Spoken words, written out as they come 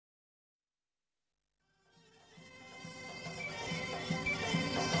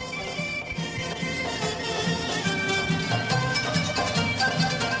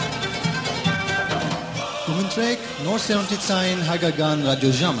Նոր Serount Ձայն Հայկական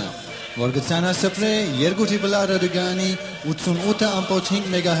ռադիոժամը, որ գցանասպրե երկուտի բլա ռադիոգանի 88.5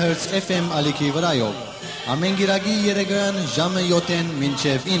 MHz FM ալիքի վրայով, ամեն գիրագի երեգան ժամը 7-ին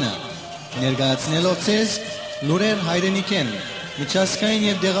մինչև 9, ներգայացնելով ցեզ լուրեր հայրենիքեն, միջազգային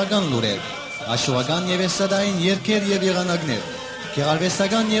և դեղական լուրեր, աշխուհական և էստադային երգեր և եղանակներ,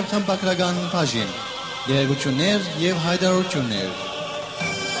 գեղարվեստական և խմբագրական բաժին, գերեգություններ և հայտարարություններ։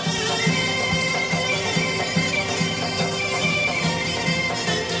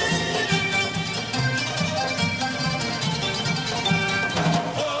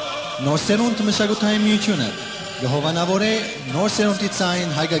 Նոր Serount մշակութային միությունը գհովանավոր է Նոր Serount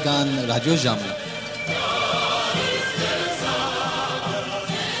Ձայն Հայկական ռադիոժամը։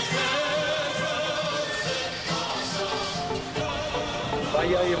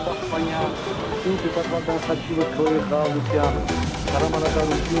 Հայայի պահպանյա, ինքը պատվական խաչիվը քոյի խաղաղության,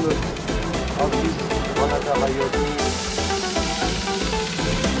 հարամանակարությունը, աղջիս վանակահայոտնի,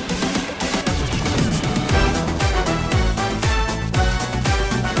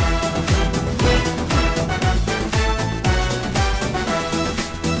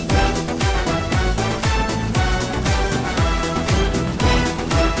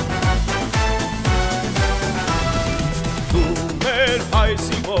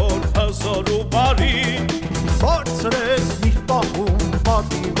 Բարձրես միշտ պահում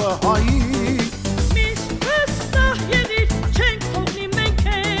պատիվը հայի Միշտ վստահ եղիր, չենք թողնի մենք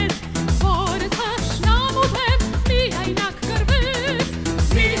քեզ Որ թշնամու դեմ միայնակ կռվես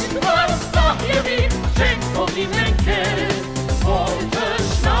Միշտ վստահ եղիր, չենք թողնի մենք քեզ Որ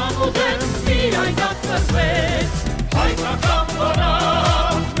թշնամու դեմ միայնակ կռվես Հայկական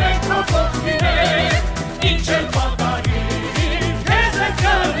բանակ, մենք նոքով լինենք Ինչ էլ պատահի, քեզ է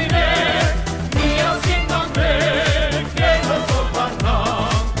կլինենք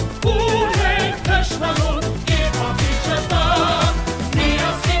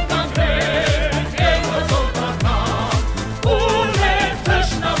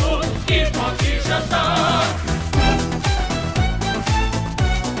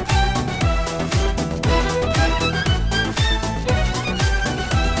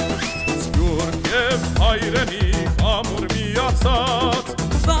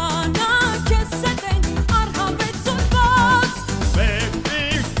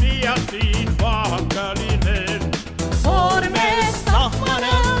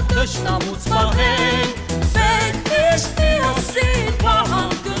Նամուց պահենք, պետք միշտ միասին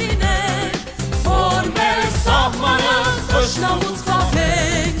պահան կլինենք, որ մեր սահմանը թշնամուց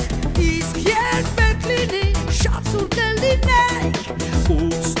պահենք, իսկ երբ պետք լինի, շատ սուր կլինենք,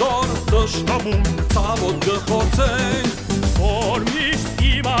 Ուստոր թշնամուն ծավոտ կխոցենք, որ միշտ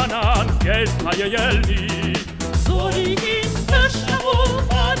իմանան երբ հայը ելնի, Զորիգին թշնամու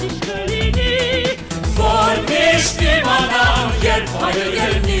պատիժ կլինի, որ միշտ իմանան երբ հայը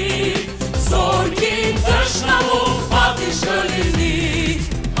ելնի, Զորքին թշնամու պատիժ կլինի,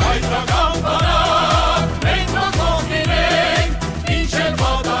 Հայկական բանակ, մենք նոքով լինենք, ինչ էլ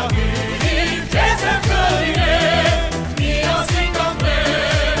պատահի, քեզ էլ կլինենք, միասին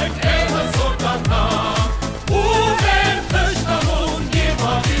կանգնենք, էլ հզոր դառնանք, ու մեր թշնամուն և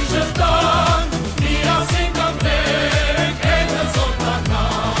պատիժը տանք, միասին կանգնենք, էլ հզոր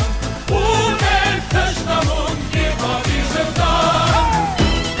դառնանք, ու մեր թշնամուն և պատիժը տանք,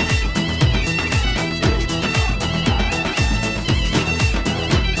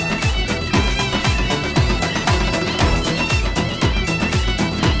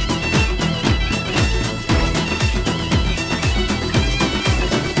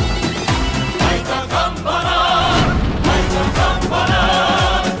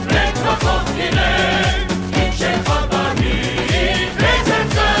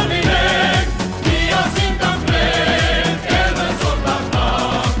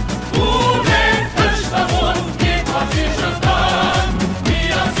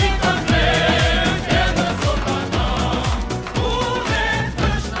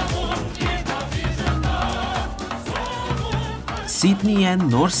 Սիդնիեն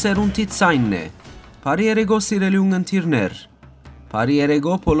Նոր Serount Ձայնն է, Բարի երեգո սիրելի ունգընթիրներ, Բարի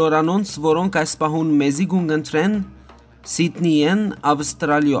երեգո բոլորանոնց, որոնք այս պահուն մեզի գունգընտրեն, Սիդնիեն,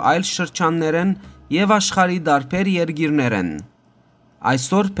 Ավստրալիո այլ շրջաններեն և աշխարի դարբեր երգիրներեն,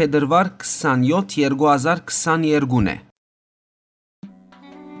 այսօր փետրվար 27 2022 է,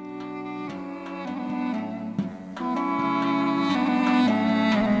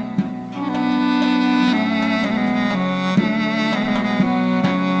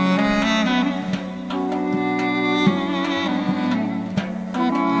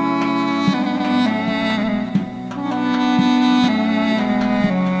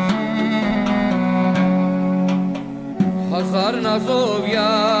 նազով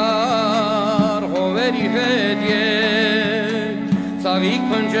յար հովերի հետ եկ ծավիկ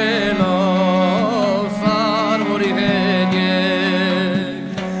պնջելով սարվորի հետ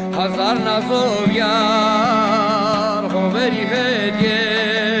եկ հազար նազով յար հովերի հետ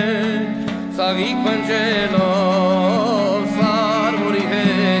եկ ծավիկ պնջելով սարվորի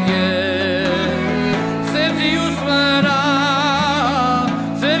հետ եկ սեվձիուս վրա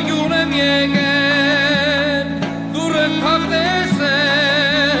ձեր գյուն եմ եկել դուրըն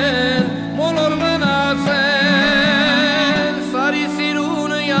փակտեսել մոլոր մնացել սարի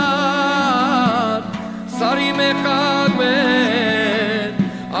սիրունը յար սարի մեխակ մեր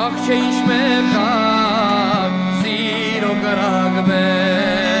աղ չէ ինչ մեխակ սիրո կրակ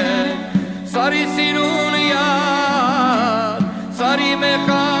մեր սարի սիրունը յար սարի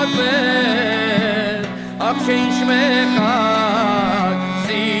մեխակ մեր աղ չէ ինչ մեխակ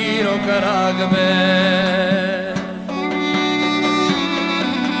սիրո կրակ մեր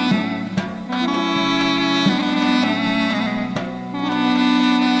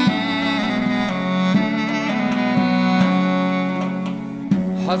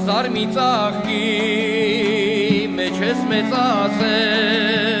հազար մի ծաղկի մեջ ես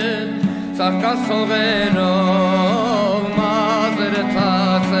մեծացել ծաղկան սովերով մազերը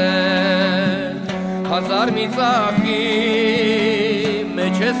թացել հազար մի ծաղկի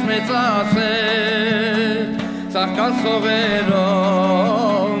մեջ ես մեծացել ծաղկան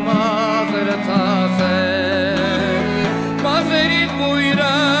սովերով մազերը թացել մազերիդ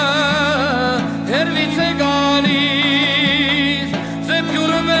բույրը հերվից է գալիս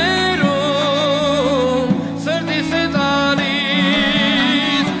ձեպյուրը մերում սրտիս է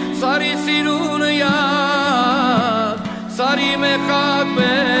տալիս սարի սիրունը յար սարի մեխակ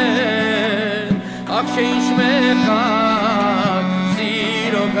մեր աղ չէ ինչ մեխակ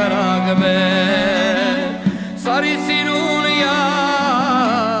սիրո կրակ մեր սարի սիրունը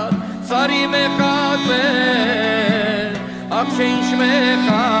յար սարի մեխակ մեր աղ չէ ինչ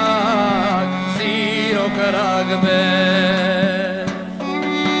մեխակ սիրո կրակ մեր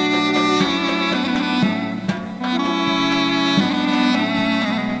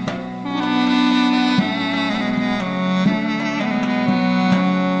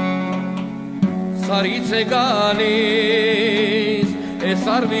Սարից է գալիս էս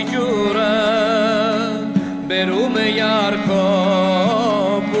արվի ջուրը բերում է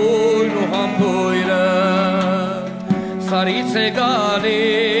յարկով բույն ու համբույրը Սարից է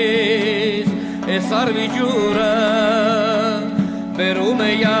գալիս էս արվի ջուրը բերում է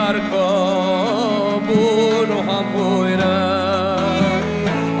յարկով բույն ու համբույրը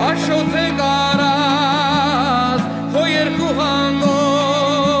Աշոտ է գարած քո երկու հանգով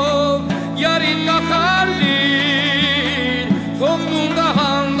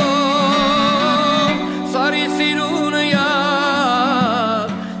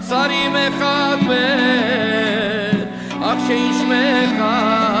Ինչ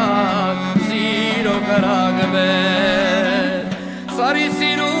մեխակ սիրո կրակ մեր Սարի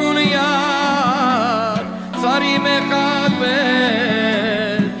սիրունը յար Սարի մեխակ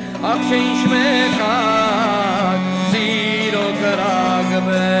մեր Աղ չէ ինչ մեխակ սիրո կրակ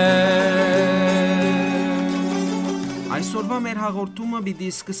մեր Այսօրվա մեր հաղորդումը պիտի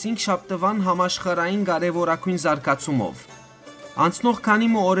սկսենք շաբթվան համաշխարհային կարևորագույն զարգացումով Անցնող քանի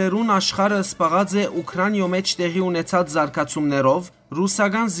օրերուն աշխարհը սպառած է Ուկրաինայում մեջ տեղի ունեցած զարգացումներով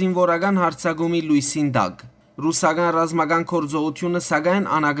ռուսական զինվորական հարձակումի լույսին տակ։ Ռուսական ռազմական գործողությունը սակայն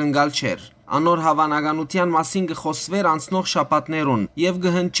անագնկալ չէր։ Անոր հավանականության մասին կխոսվեր անցնող շաբաթներուն եւ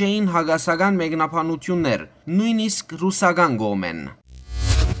կհնչեին հագասական մեկնաբանություններ, նույնիսկ ռուսական կողմեն։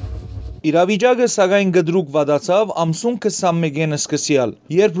 Իրավիճակը սակայն գդրուկ վատացավ ամսուն 21-ին սկսյալ,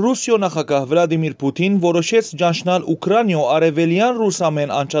 երբ Ռուսիո նախագահ Վլադիմիր Պուտին որոշեց ճանչնալ Ուկրաինայո արևելյան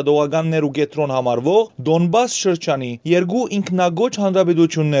ռուսամեն անչադողականներու կետրոն համարվող Դոնբաս շրջանի երկու ինքնագոչ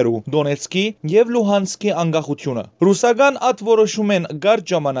հանրապետություններու Դոնեցկի եւ Լուհանսկի անկախությունը։ Ռուսական այդ որոշումեն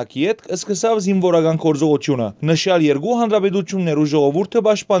գարտ ժամանակի հետ սկսավ զինվորական գործողությունը, նշյալ երկու հանրապետություններու ժողովուրդը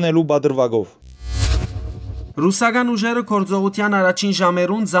պաշտպանելու բادرվագով։ Ռուսական ուժերը գործողության առաջին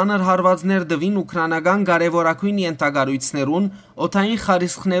ժամերուն ծանր հարվածներ տվին ուկրաինական կարևորագույն ենթակառույցներուն, օդային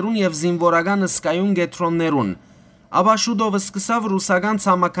խարիսխներուն եւ զինվորական հսկայուն կետրոններուն։ Ապա շուտով սկսավ ռուսական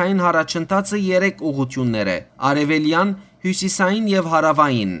ցամաքային առաջընթացը 3 ուղղությունները՝ արևելյան, հյուսիսային եւ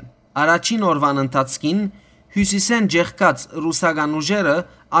հարավային։ Առաջին օրվան ընթացքին հյուսիսեն ջեղկած ռուսական ուժերը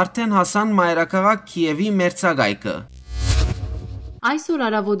արդեն հասան մայրաքաղաք Կիևի մերձակայքը։ Այսօր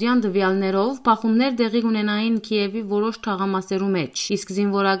արավոդյան տվյալներով բախումներ տեղի ունենային Կիևի որոշ թաղամասերու մեջ, իսկ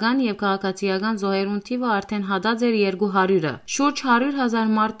զինվորական եւ քաղաքացիական զոհերուն թիվը արդեն հադած էր 200-ը։ Շուրջ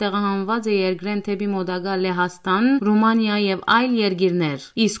 100,000 մարդ տեղահանված է երկրեն թեպի մոտակա Լեհաստան, Ռումանիա եւ այլ երկիրներ։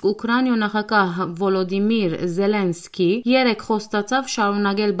 Իսկ Ուկրաինա նախագահ Վոլոդիմիր Զելենսկի երեք խոստացավ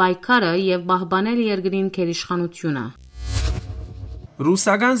շարունակել պայքարը եւ պահպանել երկրին գերիշխանությունը։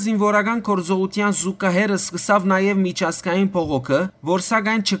 Ռուսական զինվորական կորձողության զուգահեռ սկսավ նաև միջազգային փողոքը, որ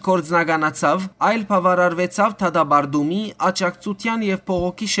սակայն չկործնականացավ, այլ բավարարվեցավ դատաբարդումի, աջակցության եւ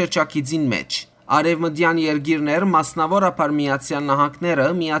փողոքի շրջակիցին մեջ։ Արևմտյան երկիրներ, մասնավորապես Միացյալ Նահանգները,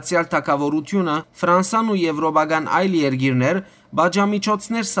 Միացյալ Թագավորությունը, Ֆրանսան ու եվրոպական այլ երկիրներ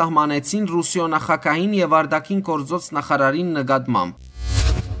բաժամիջոցներ սահմանեցին Ռուսիո նախագահին եւ արտաքին գործոց նախարարին նկատմամբ։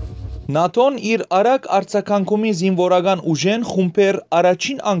 ՆԱՏՕ-ն իր արագ արձագանքումի զինվորական ուժեն խումբեր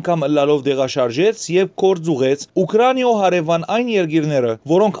առաջին անգամ լալով դեղաշարժեց եւ կորձուղեց Ուկրաինայո հարևան այն երկիրները,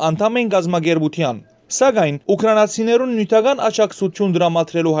 որոնք անդամ են գազագերբության։ Սակայն ուկրաինացիներուն նյութական աջակցություն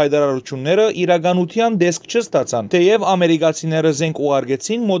դրամատրելու հայտարարությունները իրականության դեսք չստացան, թեև ամերիկացիները զենք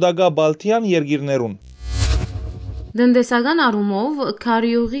ուղարկեցին մոտակա Բալթյան երկիրներուն։ Դնդեսական առումով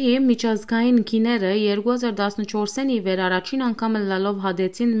Քարյուղի միջազգային գիները 2014-ին ի վեր առաջին անգամ լալով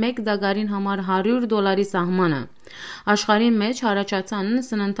հադեցին 1 դագարին համար $100 սահմանը։ Աշխարհի մեջ առաջացան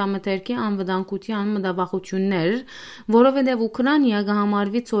սննդամթերքի անվտանգության մտավախություններ, որովհետև Ուկրաինա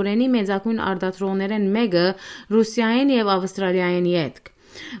կհամարվի ծորենի մեծագույն արտադրողներեն մեկը Ռուսիային եւ Ավստրալիային ետք։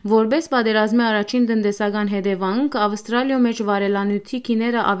 Որպես պատերազմի առաջին տնտեսական հետևանք, Ավստրալիո մեջ վարելանյութի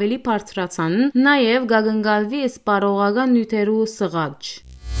գիները ավելի բարձրացան, նաև գագնգալվի սպառողական նյութերու սղաճ։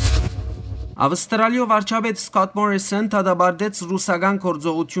 Ավստրալիո վարչապետ Սկոտ Մորիսոն դատապարտեց ռուսական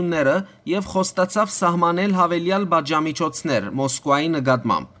գործողությունները եւ խոստացավ սահմանել հավելյալ բաժամիջոցներ Մոսկվայի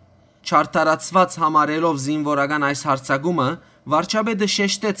նկատմամբ։ Չարտարացված համարելով զինվորական այս հարձակումը, վարչապետը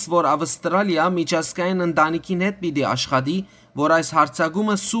շեշտեց, որ Ավստրալիա միջազգային ընտանիքին հետ պիտի աշխատի, որ այս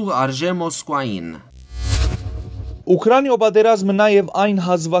հարձակումը սուղ արժե Մոսկվային։ Ուկրաինայո պատերազմը նաև այն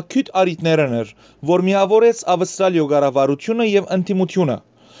հազվագյուտ առիթներն էր, որ միավորեց Ավստրալիո կառավարությունը եւ ընդդիմությունը։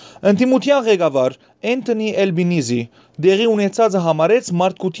 Ընդդիմության ղեկավար Էնթոնի Էլբինիզի դեղի ունեցածը համարեց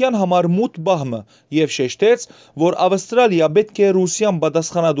մարդկության համար մութ բահմը եւ շեշտեց, որ Ավստրալիա պետք է Ռուսիան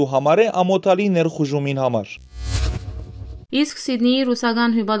պատասխանատու համարե ամոթալի ներխուժումին համար։ Իսկ Սիդնեի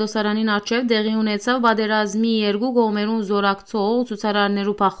ռուսական հյուպատոսարանին առջև տեղի ունեցավ պատերազմի երկու կողմերուն զորակցող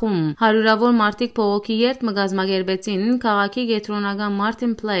ցուցարարներու փախում։ Հարյուրավոր մարդիկ փողոքի երթ կազմակերպեցին քաղաքի կենտրոնական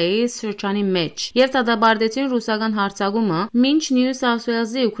Martin Place շրջանի մեջ եւ դատապարտեցին ռուսական հարձակումը, մինչ Նյու Սաութ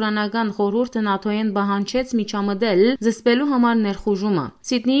Ուելսի ուկրաինական խորհուրդը ՆԱՏՕ-ին բանջեց միջամտել զսպելու համար ներխուժումը։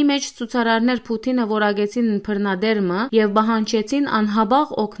 Սիդնեի մեջ ցուցարարներ Պուտինը որակեցին բռնադերմը եւ բանջեցին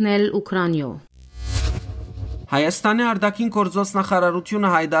անհաբաղ օգնել Ուկրաինայո։ Հայաստանի արտաքին գործոց նախարարությունը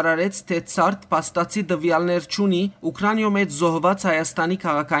հայտարարեց, թե ցարտ փաստացի տվյալներ չունի Ուկրաինայո մեջ զոհված Հայաստանի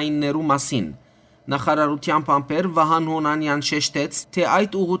քաղաքայիններու մասին։ Նախարարության փամփեր Վահան Հոնանյան շեշտեց, թե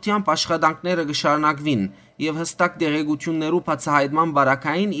այդ ուղղությամբ աշխատանքները կշարունակվին եւ հստակ տեղեկություններու բացահայտման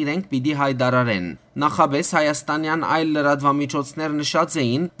բարակային իրենք պիտի հայտարարեն։ Նախաբես հայաստանյան այլ լրատվամիջոցներ նշած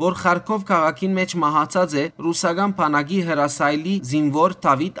էին, որ Խարքով քաղաքին մեջ մահացած է ռուսական բանակի հրասայլի զինվոր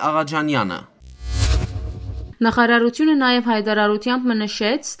Դավիթ Աղաջանյանը։ Նախարարությունը նաև հայտարարությամբ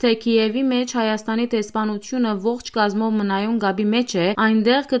նշեց, թե Կիևի մեջ Հայաստանի տեսփանությունը ողջ կազմով մնայուն գաբի մեջ է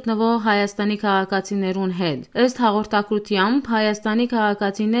այնտեղ գտնվող Հայաստանի քաղաքացիներուն հետ։ Ըստ հաղորդակցությամբ Հայաստանի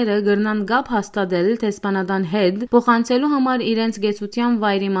քաղաքացիները կգրնան գապ հաստատել տեսփանատան հետ, փոխանցելու համար իրենց գեցության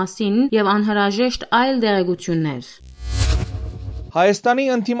վայրի մասին եւ անհրաժեշտ այլ տեղեկություններ։ Հայաստանի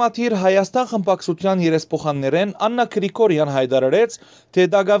ընդդիմադիր Հայաստան խմբակցության երեսփոխաններեն Աննա Գրիգորյան հայտարարեց, թե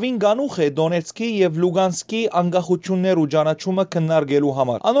դակավին գանուխ է Դոնեցկի եւ Լուգանսկի անկախություններ ու ճանաչումը քննարկելու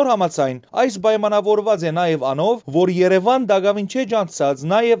համար։ Անոր համաձայն այս պայմանավորված է նաեւ անով, որ Երևան դակավին չէ ջանցած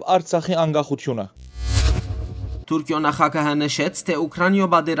նաեւ Արցախի անկախությունը։ Թուրքիո նախագահը նշեց, թե Ուկրաինայո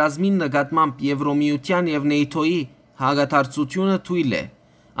պատերազմին նկատմամբ Եվրոմիության եւ ՆԱՏՕ-ի հաղորդակցությունը թույլ է։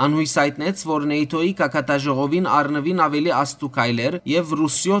 Անհույս հայտնեց, որ ՆԱՏՕ-ի կակատաժողովին առնվին ավելի աստուկայլեր եւ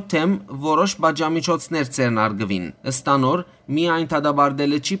Ռուսիո թեմ որոշ բաժամիջոցներ ցերնարգվին։ Ըստ անոր, միայն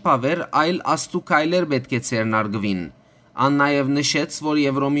դատապարտելը չի բավեր, այլ աստուկայլեր պետք է ցերնարգվին։ Ան նաեւ նշեց, որ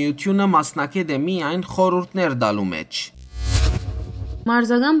Եվրոմիությունը մասնակետ է միայն խորհուրդներ տալու մեջ։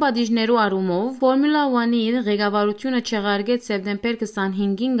 Մարզական պատիժներու առումով Ֆորմուլա 1-ի ղեկավարությունը չեղարկեց սեպտեմբեր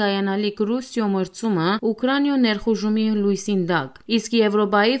 25-ին գայանալիք Ռուսիո մրցումը Ուկրաինո ներխուժումի լույսին տակ, իսկ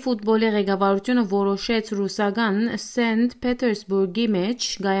Եվրոպայի ֆուտբոլի ղեկավարությունը որոշեց ռուսական Սենտ Պետերսբուրգի մեջ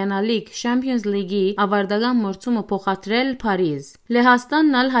գայանալիք Champions League-ի ավարտական մրցումը փոխադրել Փարիզ։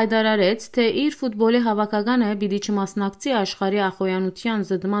 Լեհաստանն ալ հայտարարեց, թե իր ֆուտբոլի հավաքականը պիտի չմասնակցի աշխարհի ախոյանության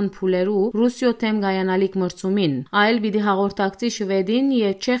զդման փուլերու Ռուսիո թեմ գայանալիք մրցումին, այլ պիտի հաղորդակցի Շվեդին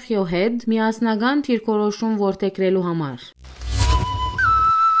եւ Չեխիո հետ միասնական դիրքորոշում որդեգրելու համար։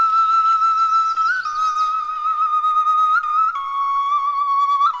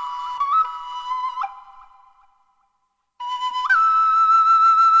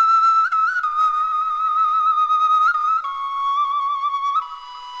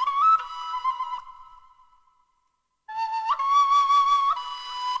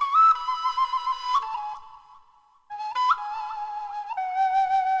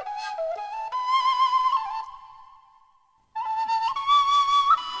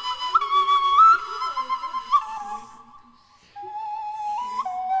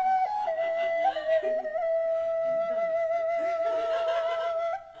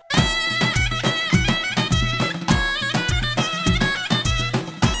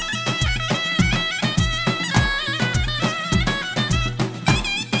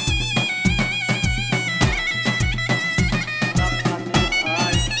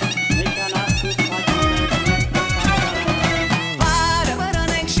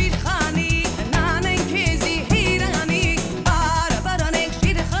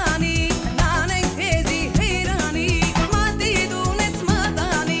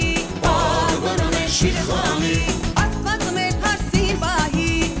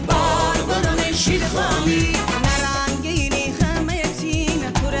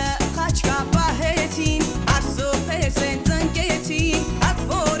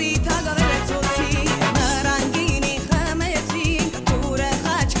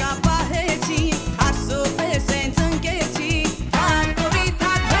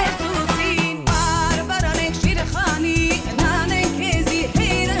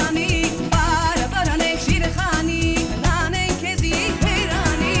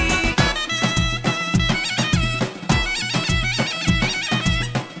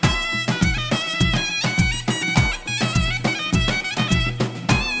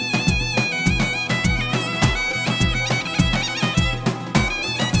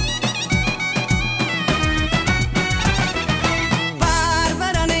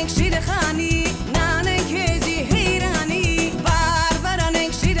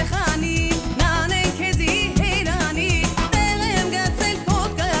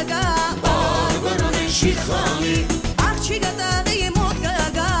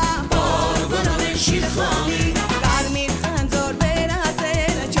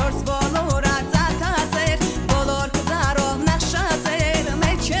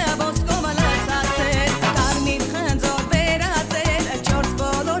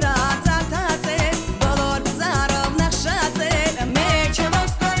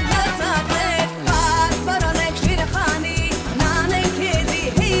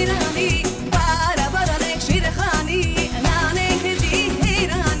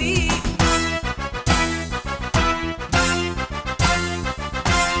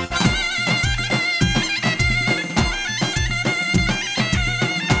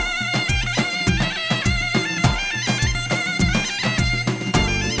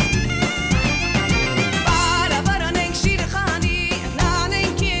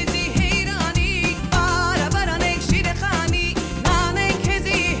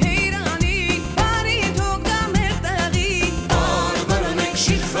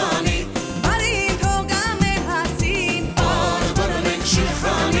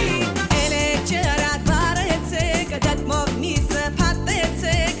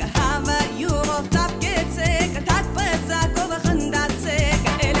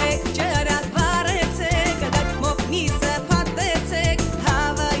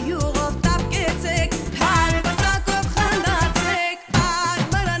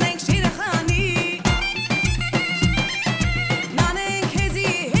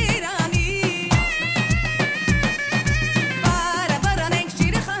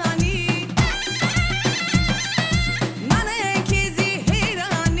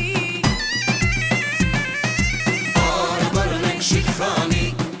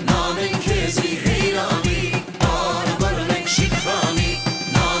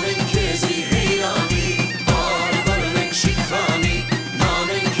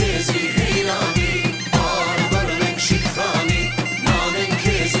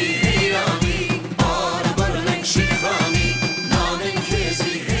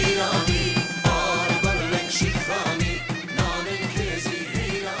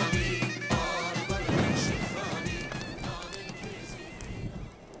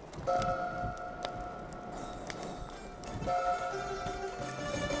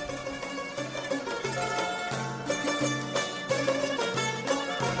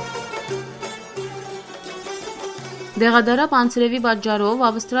 Դեղադարապ անձրևի պատճառով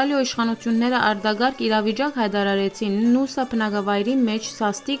Ավստրալիայի իշխանությունները արտագաղթ իրավիճակ հայտարարեցին Նուսա բնակավայրի մեջ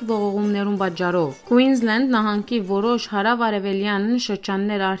սաստիկ ողողումներուն պատճառով։ Queensland նահանգի որոշ հարավ-արևելյան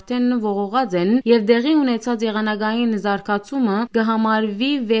շրջաններ արդեն ողողած են եւ դեղի ունեցած եղանակային զարգացումը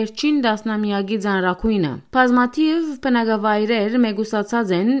կհամարվի վերջին տասնամյակի ծանրակույնը։ Բազմաթիվ բնակավայրեր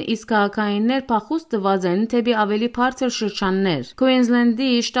մեգուսացած են, իսկ քաղաքայիններ փախուստ տված են թեպի ավելի բարձր շրջաններ։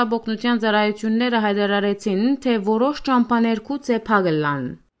 Queensland-ի շտաբ օգնության ծառայությունները հայտարարեցին, թե որոշ ճամփաներկու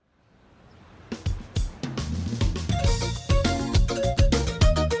ծեփակլան։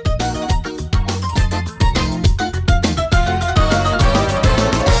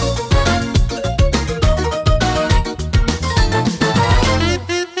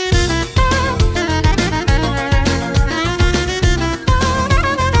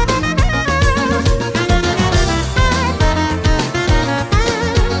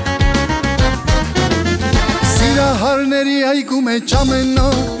 Այգում է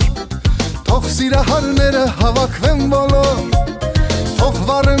ճամենոր, թող սիրահարները հավաքվեն բոլոր, թող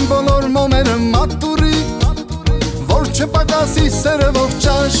վառեն բոլոր մոմերը մատուրի, որ չպակասի սերը ողջ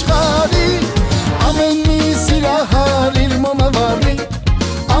աշխարհի, ամեն մի սիրահար իր մոմը վառի,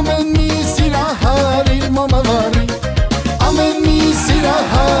 ամեն մի սիրահար իր մոմը վառի, ամեն մի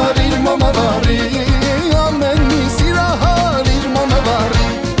սիրահար իր մոմը վառի, ամեն մի սիրահար իր մոմը վառի։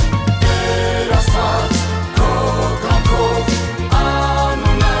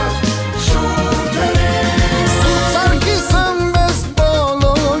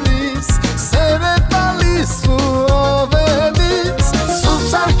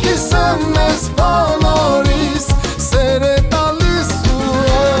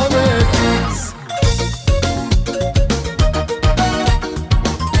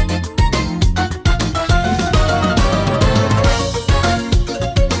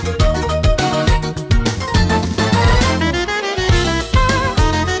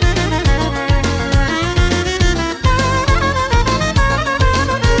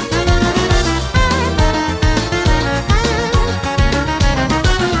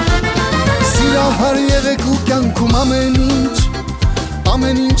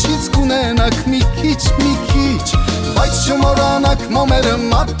 Ամեն ինչից կունենաք մի քիչ, բայց չմոռանաք մոմերը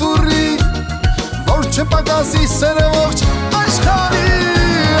մատուրի, որ չպակասի սերը ողջ աշխարհի,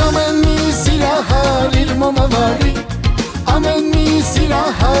 ամեն մի սիրահար իր մոմը վառի, ամեն մի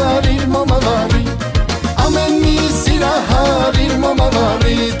սիրահար իր մոմը վառի, ամեն մի սիրահար իր մոմը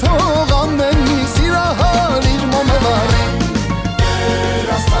վառի, թող ամեն մի սիրահար իր մոմը վառի։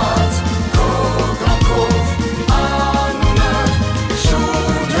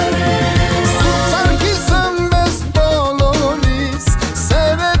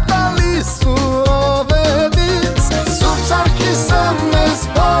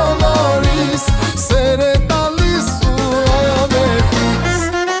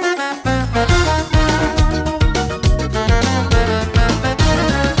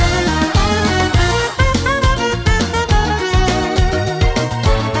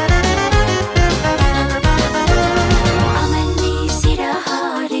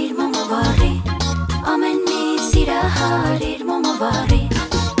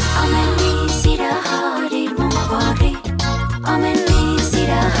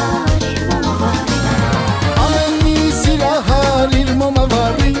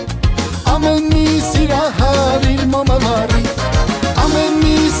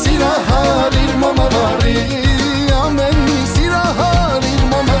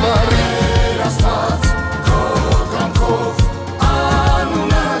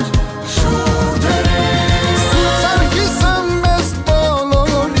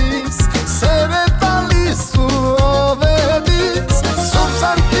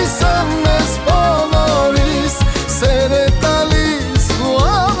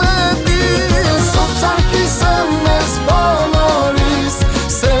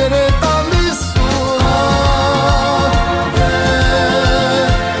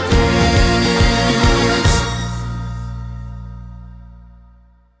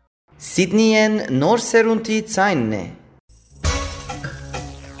 Սիդնիեն Նոր Սերունդի ձայնն է։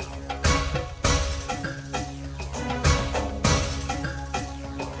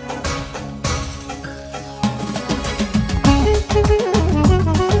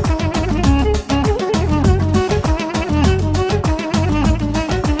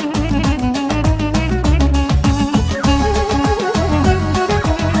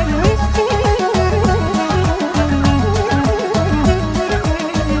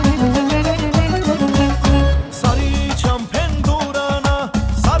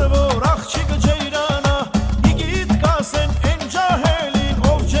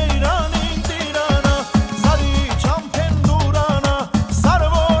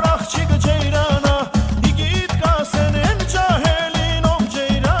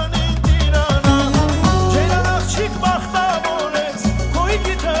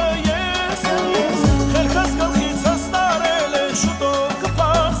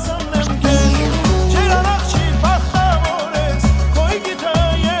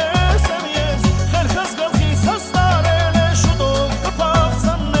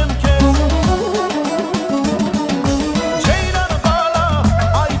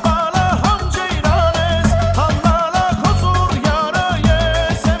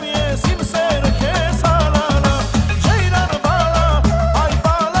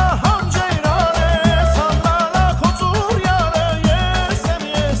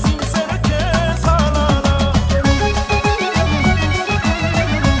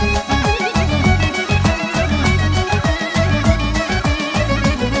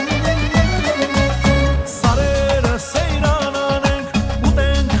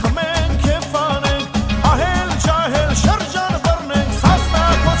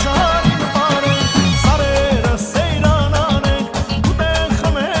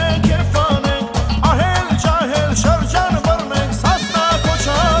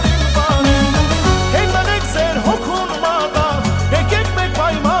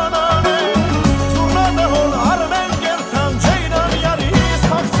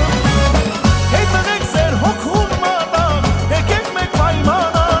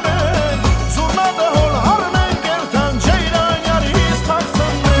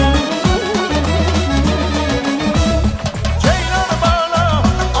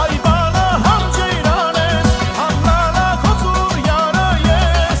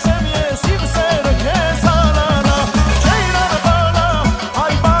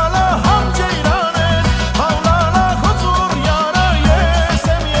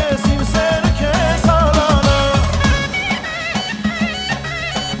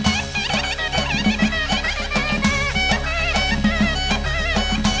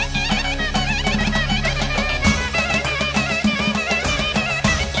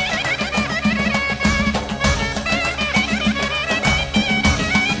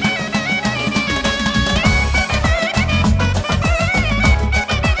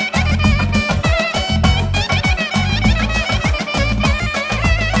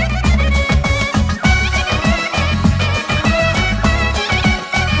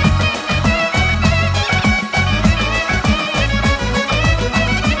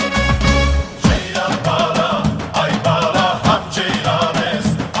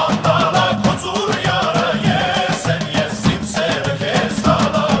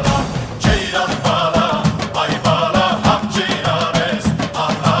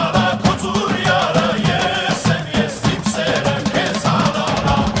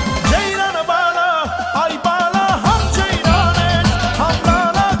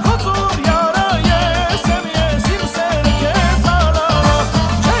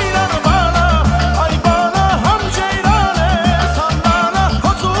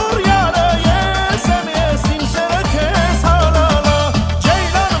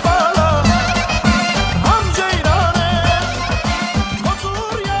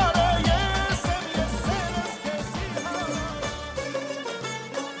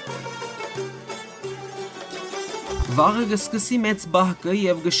 Աղը գսկսի մեծ բահկը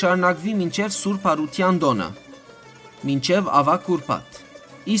եւ գշարնակվի մինչեւ Սուրբ Արության դոնը, մինչեւ ավակ ուրբաթ։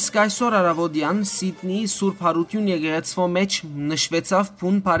 Իսկ այսօր արավոդյան Սիդնեի Սուրբ Հարություն եկեղեցվո մեջ նշվեցավ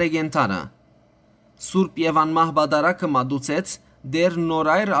փուն բարեգենտարը։ Սուրբ եւ անմահ բադարակը մատուցեց դեր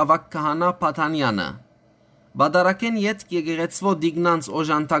նորայր ավակ քահանա Փաթանյանը։ Բադարակեն յետ եկեղեցվո դիգնանց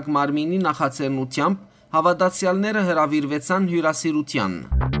օժանտակ մարմինի նախաձեռնությամբ հավատացյալները հրավիրվեցան հյուրասիրության։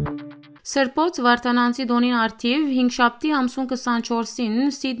 Սրբոց Վարդանանցի դոնին արդիվ 5 շաբթի ամսուն 24-ին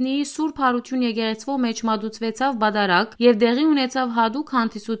Սիդնեի Սուրբ Հարություն եկեղեցվո մեջ մատուցվեցավ բադարակ եւ դեղի ունեցավ հadouk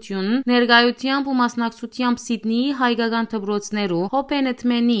հանդիսություն ներկայությամբ ու մասնակցությամբ Սիդնեի հայկական դպրոցներու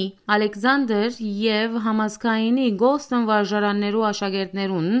Հոփենեթմենի, Ալեքսանդր եւ համազգայինի Գոլստոն վարժարաններու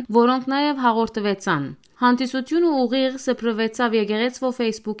աշակերտներուն, որոնք նաեւ հաղորդվեցան։ Հանդիսությունը ուղիղ սփռվեցավ եկեղեցվո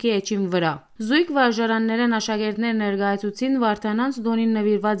Facebook-ի էջին վրա։ Զույգ վարժարաններեն աշակերտներ ներկայացուցին Վարդանանց դոնին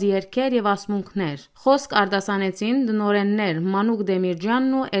նվիրված երգեր եւ ասմունքներ։ Խոսք արտասանեցին դնորեններ Մանուկ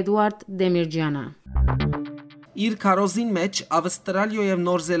Դեմիրջյանն ու Էդուարդ Դեմիրջյանը։ Իր քարոզին մեջ Ավստրալիա եւ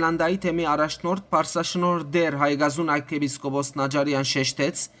Նոր Զելանդիայի թեմի առաջնորդ Պարսաշնոր դեր Հայգազուն arczepiskopos Նաջարյան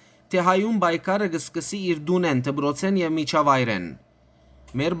շեշտեց, թե հայուն բայկարը գսկսի իր դունեն, դբրոցեն եւ միջավայրեն։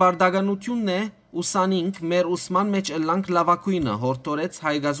 Մեր բարդագանությունն է ուսանինք մեր ուսման մեջ ըլլանք լավակույնը հորտորեց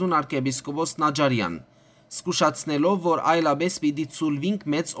Հայգազուն arczepiskopos Նաջարյան, զսկուշացնելով, որ այլապես պիտի ցուլվինք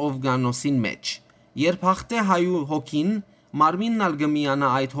մեծ Օվգանոսին մեջ։ Երբ հաղթե հայու հոգին, մարմինն ալ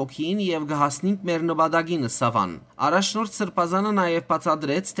գմիանա այդ հոգին եւ գահասնինք մեր նպատակին սավան։ Առաջնորդ Սրբազանը նաեւ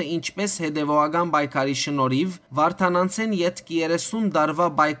բացատրեց, թե ինչպես հետևողական բայկարի շնորհիվ Վարդանանցեն յետ 30 դարվա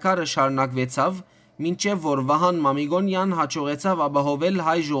բայկարը շարունակվեցավ, մինչև որ Վահան Մամիգոնյան հաջողեցավ ապահովել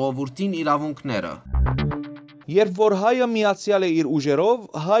հայ ժողովրդին իրավունքները։ Երբ որ հայը միացյալ է իր ուժերով,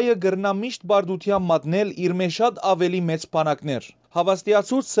 հայը գրնա միշտ բարդության մատնել իր մեջ շատ ավելի մեծ բանակներ։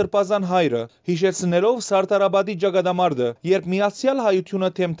 Հավաստիացուց Սրբազան հայրը, հիշեցնելով Սարտարաբադի ջագադամարտը, երբ միացյալ հայությունը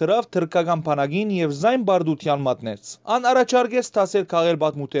թեմ դրավ թրքական բանակին եւ Ձայն բարդության մատնեց։ Ան առաջարկեց տասել քաղել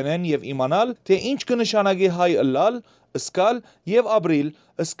պատմութենեն եւ իմանալ, թե ինչ կնշանակի հայ ըլլալ, ըսկալ եւ ապրիլ,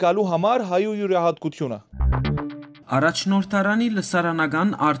 ըսկալու համար հայու յուրահատկությունը։ Առաջնորդարանի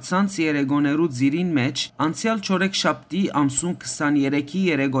լսարանական արցանց երեգոներու ձիրին մեջ անցյալ չորեքշաբթի ամսուն 23-ի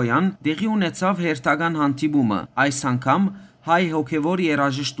երեգոյան դեղի ունեցավ հերթական հանդիպումը, այս անգամ հայ հոգևոր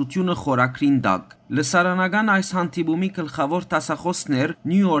երաժշտությունը խորակրին դակ։ Լսարանական այս հանդիպումի գլխավոր դասախոսներ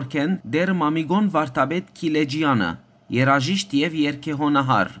Նյու Յորքեն դեր Մամիգոն Վարդապետ Քիլեջյանը, երաժիշտ եւ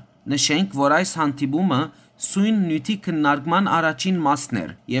երգեհոնահար։ Նշենք, որ այս հանդիպումը սույն նյութի քննարկման առաջին մասն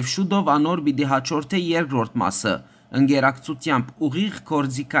էր եւ շուտով անոր պիտի հաջորդե երկրորդ մասը, ընկերակցությամբ ուղիղ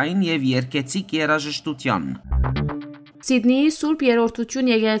կորձիկային եւ երկեցիկ երաժշտության։ Սիդնեի Սուրբ Երրորդություն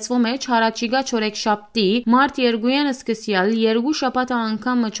եկեղեցվո մեջ հարաճիգա չորեքշաբթի մարտ 2-ին սկսյալ 2 շաբաթ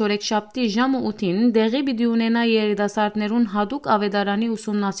անգամ չորեքշաբթի ժամը 8-ին դեղի պիտի ունենա երիտասարդներուն հadouk ավետարանի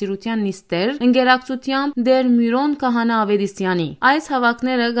ուսումնասիրության նիստեր ընկերակցությամբ դեր Մյուրոն Քահանա Ավետիսյանի։ Այս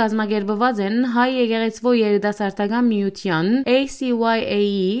հավաքները գազմագերբված են հայ եկեղեցվո երիտասարդական միության ACYA-ի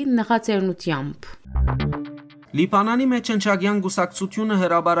նախաձեռնությամբ։ Լիբանանի մեջ ընչագյան գուսակցությունը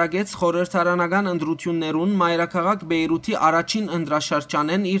հրաբարագեց խորհրդարանական ընտրություններուն մայրաքաղաք Բեյրութի առաջին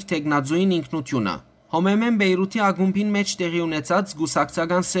ընտրաշրջանեն իր թեկնածուին ինքնությունը։ Հոմեմեն Բեյրութի ակումբին մեջ տեղի ունեցած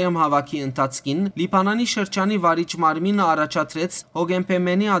գուսակցական սերմ հավաքի ընթացքին Լիբանանի շրջանի վարիչ մարմինը առաջադրեց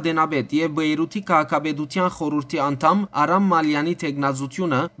Հոգենփեմենի ադենաբեդ եւ Բեյրութի քաղաքապետության խորհրդի անդամ Արամ Մալյանի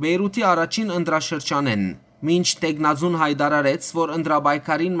թեկնածությունը Բեյրութի առաջին ընտրաշրջանեն։ Մինչ տեգնազուն հայտարարեց, որ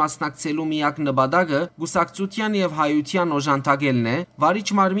ընտրաբայքարին մասնակցելու միակ նպատակը գուսակցության եւ հայության օժանդակելն է, վարիչ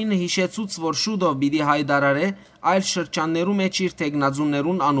մարմինը հիշեցուց, որ շուտով պիտի հայտարարե այլ շրջաններու մեջ իր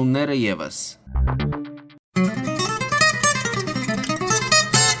տեգնազուններուն անունները եւս։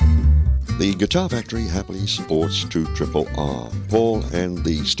 The Guitar Factory happily supports 2RRR. Paul and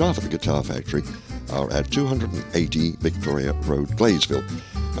the staff at the Guitar Factory are at 280 Victoria Road, Gladesville.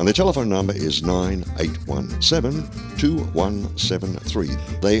 And their telephone number is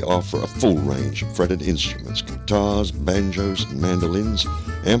 9817-2173. They offer a full range of fretted instruments, guitars, banjos, mandolins,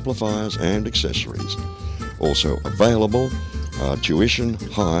 amplifiers and accessories. Also available tuition,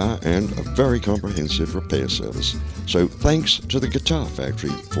 hire and a very comprehensive repair service. So thanks to the Guitar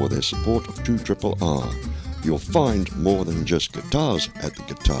Factory for their support of 2RRR. You'll find more than just guitars at the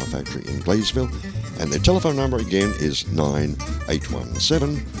Guitar Factory in Gladesville, and their telephone number again is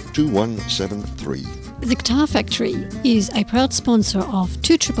 9817-2173. The Guitar Factory is a proud sponsor of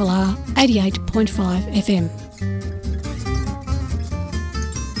 2RRR 88.5 FM.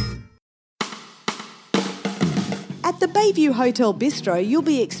 At the Bayview Hotel Bistro, you'll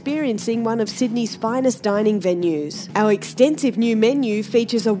be experiencing one of Sydney's finest dining venues. Our extensive new menu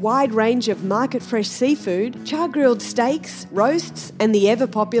features a wide range of market-fresh seafood, char-grilled steaks, roasts, and the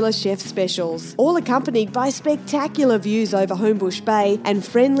ever-popular chef specials, all accompanied by spectacular views over Homebush Bay and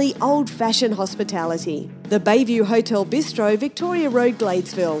friendly, old-fashioned hospitality. The Bayview Hotel Bistro, Victoria Road,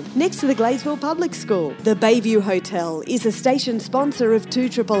 Gladesville, next to the Gladesville Public School. The Bayview Hotel is a station sponsor of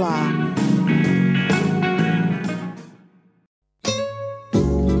 2RRR.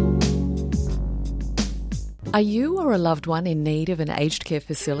 Are you or a loved one in need of an aged care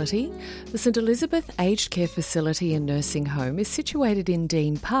facility? The St Elizabeth Aged Care Facility and Nursing Home is situated in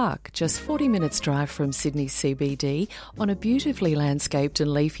Dean Park, just 40 minutes drive from Sydney CBD, on a beautifully landscaped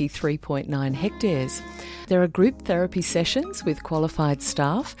and leafy 3.9 hectares. There are group therapy sessions with qualified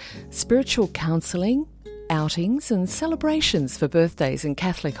staff, spiritual counselling, outings and celebrations for birthdays and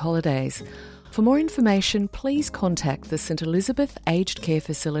Catholic holidays. For more information, please contact the St Elizabeth Aged Care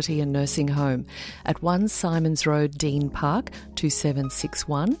Facility and Nursing Home at 1 Simons Road, Dean Park,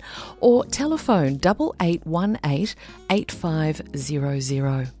 2761, or telephone 8818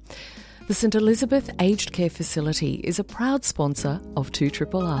 8500. The St Elizabeth Aged Care Facility is a proud sponsor of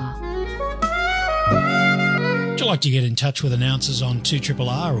 2RRR. Would you like to get in touch with announcers on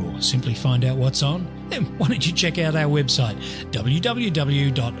 2RRR or simply find out what's on? Then why don't you check out our website,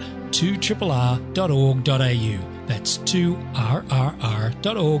 www.2rrr.org.au. That's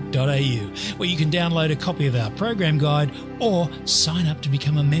 2rrr.org.au, where you can download a copy of our program guide or sign up to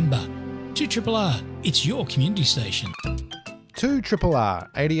become a member. 2RRR, it's your community station.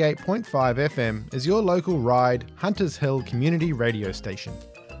 2RRR 88.5 FM is your local ride Hunters Hill community radio station.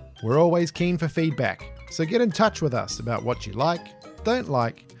 We're always keen for feedback, so get in touch with us about what you like, don't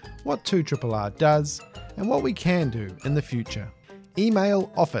like, what 2RRR does, and what we can do in the future. Email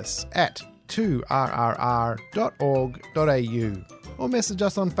office@2rrr.org.au or message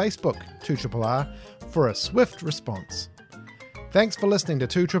us on Facebook, 2RRR, for a swift response. Thanks for listening to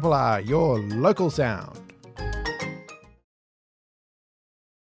 2RRR, your local sound.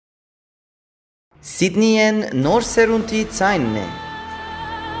 Sydney-ն Նոր Սերունդի ձայնն է։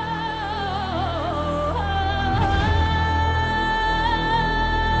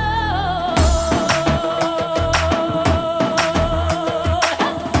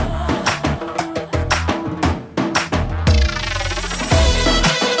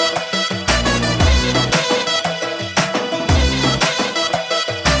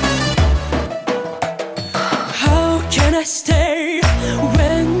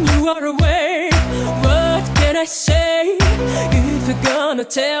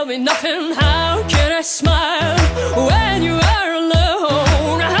 Tell me nothing, how can I smile when you are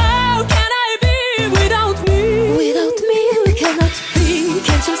alone? How can I be without me? Without me we cannot be,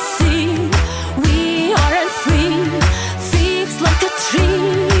 can't you see? We aren't free, fixed like a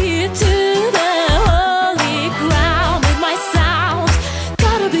tree to the holy ground with my sound.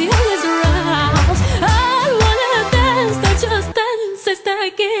 Gotta be always around. I wanna dance, don't just dance, sister,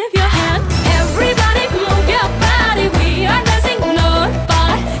 give your hand. Everybody move your body, we are dancing Nor.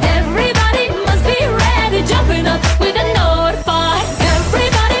 Jumping up with a Nor part.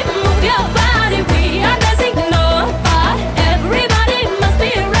 Everybody move your body, we are dancing Nor part. Everybody must be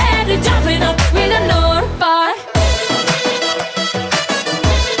ready, jumping up with a Nor part.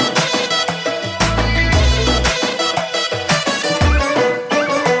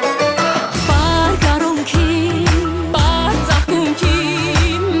 Par garunki, par zakkunki,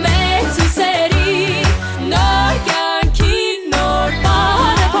 met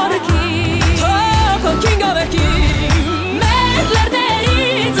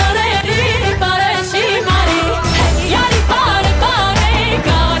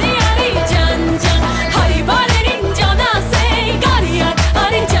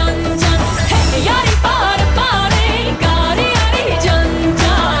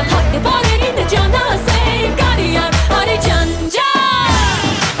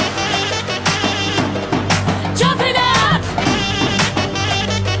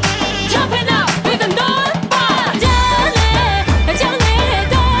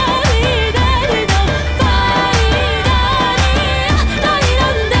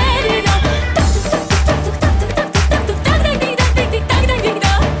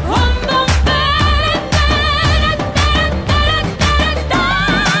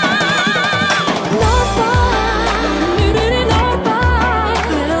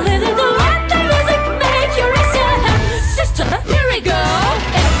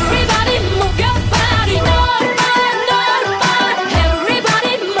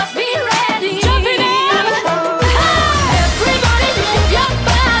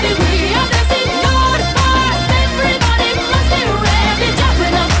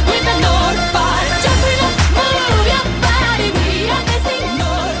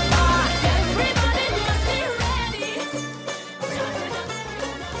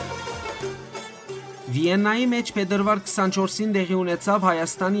Վիեննայի մեջ փետրվար 24-ին տեղի ունեցավ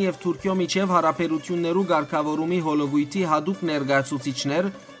Հայաստանի եւ Թուրքիո միջև հարաբերություններու ղեկավարումի հոլովույթի հadoop ներկայացուցիչներ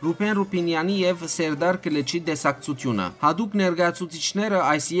Ռուբեն Ռուպինյանի եւ Սերդար Կլեչի դեսակցությունը։ Հadoop ներկայացուցիչները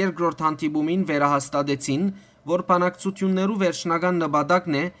այս երկրորդ հանդիպումին վերահաստատեցին, որ բանակցություններու վերջնական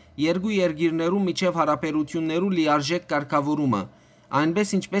նպատակն է երկու երկիրներու միջև հարաբերություններու լիարժեք կարգավորումը,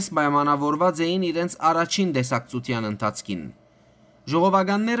 այնպես ինչպես պայմանավորված էին իրենց առաջին դեսակցության ընթացքին։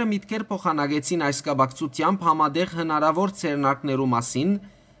 Ժողովականները միտքեր փոխանակեցին այս կապակցությամբ համատեղ հնարավոր ցերնակներու մասին,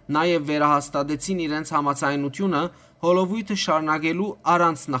 նաև վերահաստատեցին իրենց համաձայնությունը հոլովույթը շարունակելու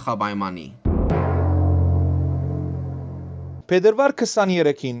առանց նախապայմանի։ Փետրվար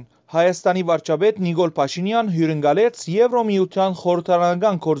 23-ին Հայաստանի վարչապետ Նիկոլ Փաշինյան հյուրընկալեց Եվրոմիության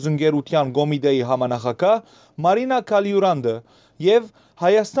խորհրդարանական գործընկերության կոմիտեի համանախագահ Մարինա Քալիուրանդը եւ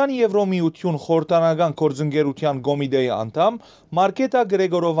Հայաստան Եվրոմիություն խորհրդարանական գործընկերության կոմիտեի անդամ Մարկետա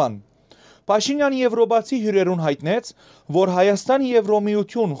Գրեգորովան։ Փաշինյան Եվրոպացի հյուրերուն հայտնեց, որ Հայաստան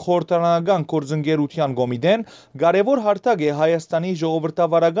Եվրոմիություն խորհրդարանական գործընկերության կոմիտեն կարևոր հարթակ է Հայաստանի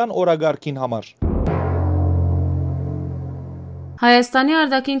ժողովրդավարական օրագարկին համար։ Հայաստանի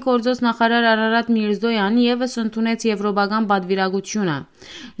արտաքին գործոս նախարար Արարատ Միրզոյան եւս ընդունեց եվրոպական պատվիրակությունը։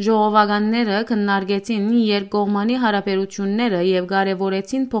 Ժողովականները քննարկեցին երկկողմանի հարաբերությունները եւ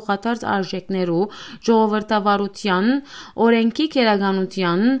կարեւորեցին փոխադարձ արժեքներու, ժողովրդավարության, օրենքի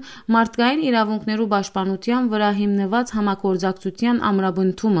քերականության, մարդկային իրավունքներու պաշտպանության վրա հիմնված համագործակցության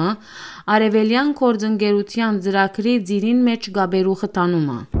ամրապնդումը, արևելյան գործընկերության ծրագրի ծիրին մեջ գաբերու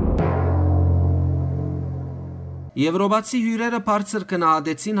խթանումը։ Եվրոպացի հյուրերը բարձր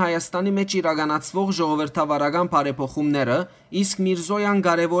գնահատեցին Հայաստանի մեջ իրականացվող ժողովրդավարական բարեփոխումները, իսկ Միրզոյան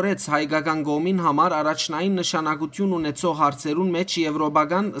կարևորեց հայկական կողմին համար առաջնային նշանակություն ունեցող հարցերուն մեջ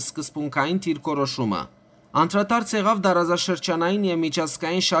եվրոպական սկզբունքային դիրքորոշումը։ Անդրադարձ եղավ դարաշրջանային եւ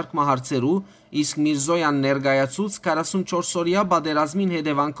միջազգային շարք հարցերու, իսկ Միրզոյան ներկայացուց 44-օրյա պատերազմին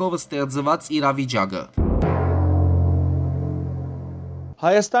հետևանքով ստեղծված իրավիճակը։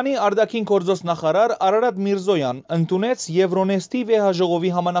 Հայաստանի արտաքին գործոս նախարար Արարատ Միրզոյան ընդունեց Եվրոնեստի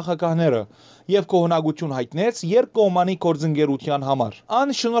վեհաժողովի համանախագահները եւ կողմնակություն հայտնեց երկկողմանի գործընկերության համար։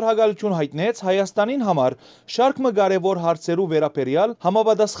 Ան շնորհակալություն հայտնեց Հայաստանին համար շարք կարևոր հարցերու վերաբերյալ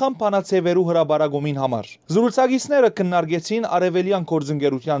համապատասխան բանացևերու հրաբարագումին համար։ Զրուցակիցները քննարկեցին արևելյան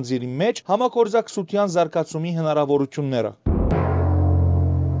գործընկերության ծիրի մեջ համագործակցության զարգացումի հնարավորությունները։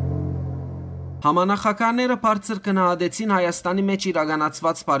 Համանախագահները բարձր գնահատեցին Հայաստանի մեջ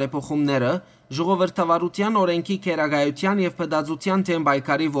իրականացված բարեփոխումները ժողովրդավարության օրենքի քերագայության եւ փդացության թեմ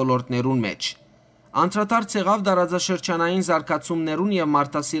պայքարի ոլորտներուն մեջ։ Անդրադարձ եղավ դարաշրջանային զարգացումներուն եւ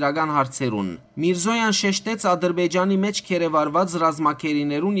մարդասիրական հարցերուն։ Միրզոյան շեշտեց Ադրբեջանի մեջ քերեվարված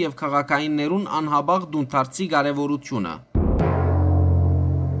ռազմակերիներուն եւ քաղաքայիններուն անհաբաղ դունթարցի կարեւորությունը։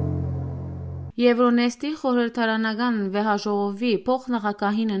 Եվրոնեստի խորհրդարանական վեհաժողովի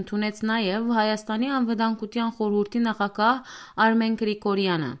փոխնախագահին ընդունեց նաև Հայաստանի անվտանգության խորհրդի նախագահ Արմեն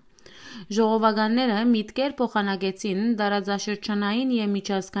Գրիգորյանը։ Ժողովականները միտքեր փոխանակեցին դարաշրջանային եւ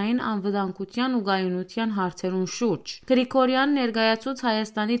միջազգային անվտանգության ու գայունության հարցերուն շուրջ։ Գրիգորյան ներկայացուց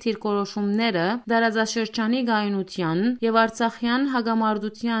Հայաստանի դիրքորոշումները դարաշրջանի գայունության եւ Արցախյան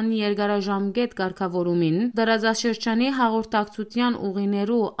հագամարտության երկարաժամկետ կարգավորումին, դարաշրջանի հաղորդակցության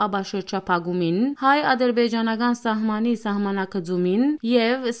ուղիներու աբաշրջափակումին, հայ-ադրբեջանական սահմանի սահմանակցումին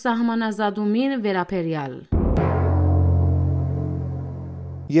եւ սահմանազատումին վերաբերյալ։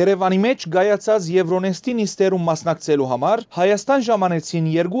 Երևանի մեջ գայացած Եվրոնեստի նիստերում մասնակցելու համար Հայաստան ժամանեցին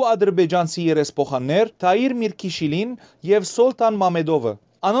երկու ադրբեջանցի երեսփոխաններ Թայիր Միրքիշիլին եւ Սոլտան Մամեդովը։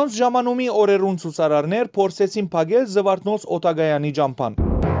 Անոնց ժամանումի օրերուն ցուցարարներ փորձեցին փակել Զվարթնոց օտագայանի ջամփան։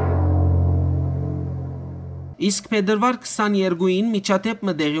 Իսկ փետրվար 22-ին միջադեպ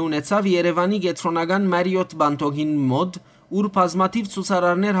մտեղի ունեցավ Երևանի կենտրոնական Մարիոթ բանտոգին մոտ, ուր բազմաթիվ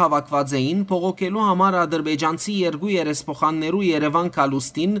ցուցարարներ հավաքված էին փողոքելու համար ադրբեջանցի երկու երեսփոխաններու Երևան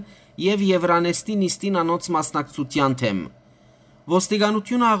կալուստին եւ Եվրանեստի նիստին անոնց մասնակցության թեմ։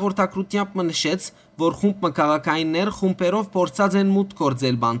 Ոստիկանությունը հաղորդակցությամբ նշեց, որ խումբ մկաղակայիններ խումբերով փորձած են մուտք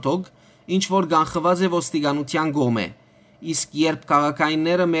գործել բանտոգ, ինչ որ կանխված է ոստիկանության կողմէ։ Իսկ երբ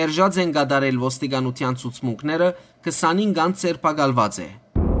քաղաքայինները մերժած են կատարել ոստիկանության ցուցմունքները, 25 անց սերբակալված է։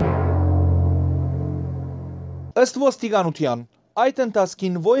 Ըստ ոստիկանության, այդ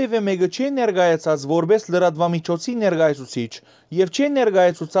ընթացքին ովևէ մեկը չի ներկայացած որպես լրատվամիջոցի ներկայացուցիչ եւ չի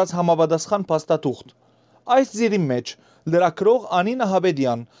ներկայացուցած համապատասխան փաստաթուղթ։ Այս ծիրի մեջ լրագրող Անին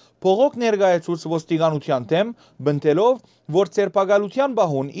Ահաբեդյան փողոք ներկայացուց ոստիկանության թեմ, բնտելով, որ սերբակալության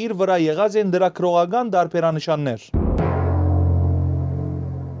բահուն իր վրա եղած են լրագրողական տարբերանշաններ։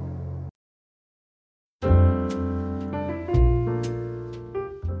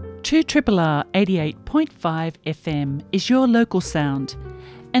 2RRR 88.5 FM is your local sound.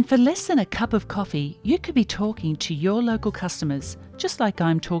 And for less than a cup of coffee, you could be talking to your local customers, just like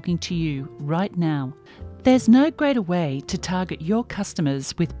I'm talking to you right now. There's no greater way to target your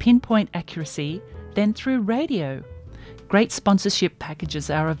customers with pinpoint accuracy than through radio. Great sponsorship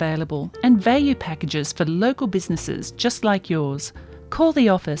packages are available and value packages for local businesses just like yours. Call the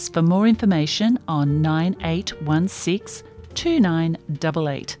office for more information on 9816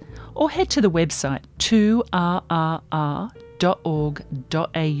 2988 or head to the website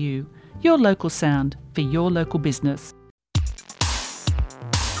 2rrr.org.au. Your local sound for your local business.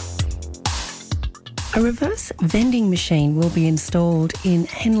 A reverse vending machine will be installed in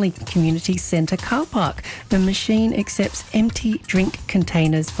Henley Community Centre car park. The machine accepts empty drink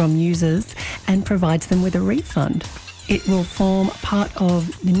containers from users and provides them with a refund. It will form part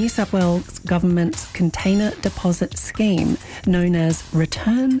of the New South Wales Government's container deposit scheme known as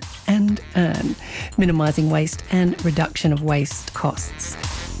Return and Earn, minimising waste and reduction of waste costs.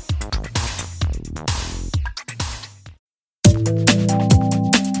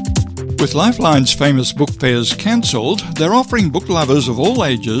 With Lifeline's famous book fairs cancelled, they're offering book lovers of all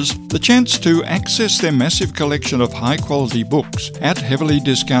ages the chance to access their massive collection of high-quality books at heavily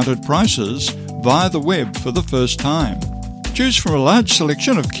discounted prices via the web for the first time. Choose from a large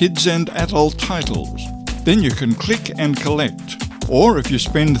selection of kids and adult titles. Then you can click and collect. Or if you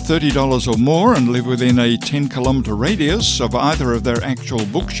spend $30 or more and live within a 10-kilometre radius of either of their actual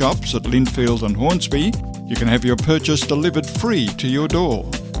bookshops at Lindfield and Hornsby, you can have your purchase delivered free to your door.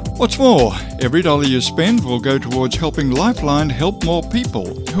 What's more, every dollar you spend will go towards helping Lifeline help more people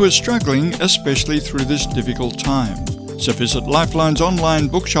who are struggling, especially through this difficult time. So visit Lifeline's online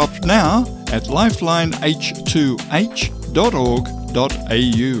bookshop now at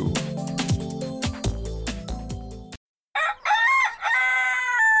lifelineh2h.org.au.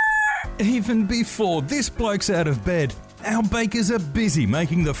 Even before this bloke's out of bed, our bakers are busy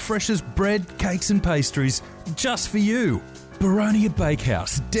making the freshest bread, cakes and pastries just for you. Baronia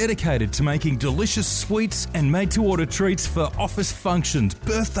Bakehouse, dedicated to making delicious sweets and made-to-order treats for office functions,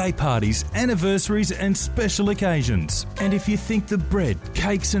 birthday parties, anniversaries and special occasions. And if you think the bread,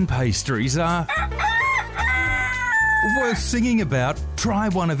 cakes and pastries are worth singing about, try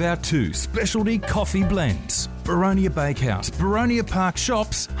one of our 2 specialty coffee blends. Baronia Bakehouse, Baronia Park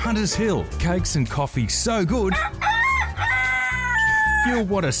Shops, Hunters Hill. Cakes and coffee so good, you'll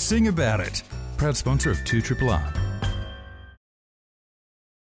want to sing about it. Proud sponsor of 2RRR.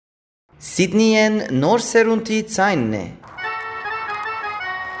 Սիդնիեն Նոր Սերունդի ձայնն է։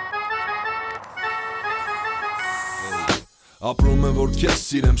 Ապրում եմ, որ քեզ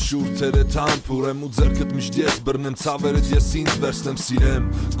սիրեմ, շուրթերը թամփուրեմ ու ձեռքդ միշտ ես բռնեմ, ցավերդ ես ինձ վերցնեմ, սիրեմ,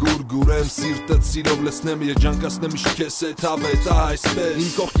 գուրգուրեմ, սիրտդ սիրով լցնեմ, երջանկացնեմ միշտ քեզ հետ հավետ, այսպես։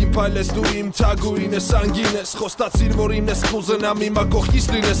 Իմ կողքին փայլես դու իմ թագուհին ես, անգին ես, խոստացիր, որ իմն ես, կուզենամ հիմա կողքից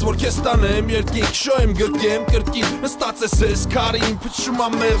լինես, որ քեզ տանեմ, երկինք, շոյեմ, գրկեմ, կրկին, նստածես ես, քարին, փչում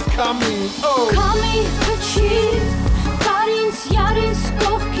ամեղ քամին, Քամի փչի, կարինց յարինց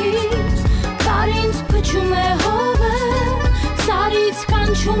կողքից, կարինց փչում է հովը Sarից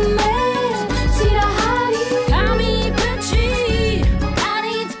կանչում է սիրահարի Քամի փչի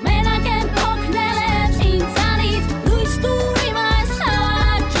Արից մենակ եմ փոքնել եմ ինձանից Լույս տուր իմ այս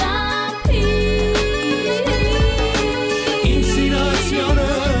հաճամփի Իմ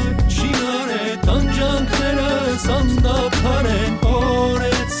սիրացյանը չինար է տանջանքները սանդափար են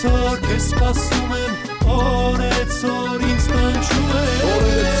Օրեցօր քեզ սպասում եմ Օրեցօր ինձ տանջում է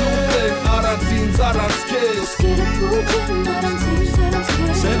Օրեցօր են առանց ինձ առանց քեզ Սկերը փուքեն առանց ինձ առանց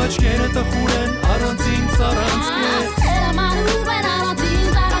քեզ Սևաչկերը տխուր են առանց ինձ առանց քեզ Աստերը մանուկ են առանց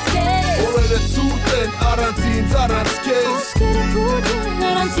ինձ առանց քեզ Օրերը ցուրտ են առանց ինձ առանց քեզ Սկերը փուքեն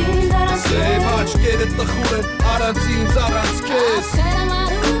առանց ինձ առանց քեզ Սևաչկերը տխուր են առանց ինձ առանց քեզ Աստերը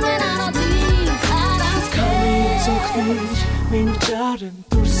մանուկ են առանց ինձ առանց քեզ Օգնիր մինչարն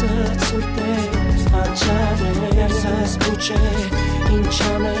դուրսը ցուրտ է Աչար է երսս փուչ է ինչ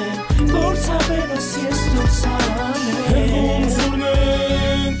անեմ Որ ցավերս ես դուրս անեմ Հեղում զուրն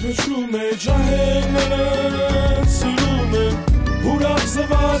են փչում է ջահերները Սիրում եմ ուրախ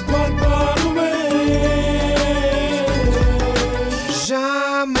զվարդ բարբարում է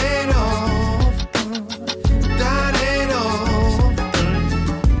Ժամերով, դարերով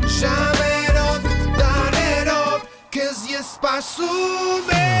Ժամերով, դարերով Քեզ ես սպասում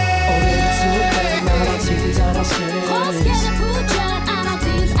եմ Խոսքերը փուչ են առանց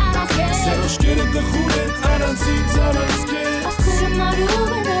ինձ առանց քեզ Սերունդի տխուր են առանց ինձ առանց քեզ Աստերը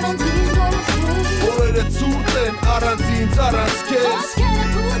մանուկ են առանց ինձ առանց քեզ Օրերը ցուրտ են առանց ինձ առանց քեզ Խոսքերը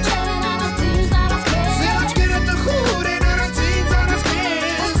փուչ են առանց ինձ առանց քեզ Սերունդի տխուր են առանց ինձ առանց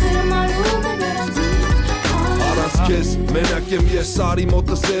քեզ Աստերը եմ ես արի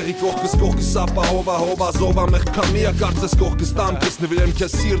մոտը սեղի կողքս կողքս ապահովա հովազովա մեղքա միա կարծես կողքս տամքս նվիրեմ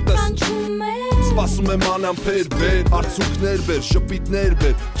քեզ սիրտս Սպասում եմ անամպեր բեր, արցունքներ բեր, շպիտներ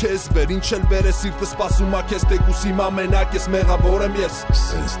բեր, քեզ բեր, ինչ էլ բեր է սիրտը սպասում ա քեզ տեկուս իմ ամենակ ես մեղավոր եմ ես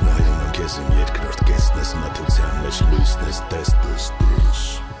Սենց նայում եմ քեզ իմ երկրորդ կեսն ես մթության մեջ լույսն ես տես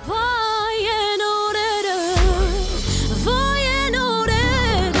Վայ են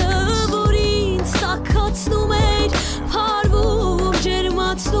օրերը, որ ինձ տաքացնում էր, փարվուր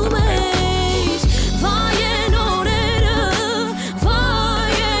ջերմացնում էր Վայ են օրերը,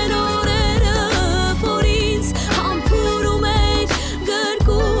 որ ինձ համբուրում էր,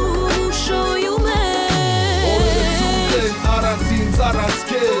 գրկում ու շոյում էր Օրերը ծուտ են առանց ինձ առանց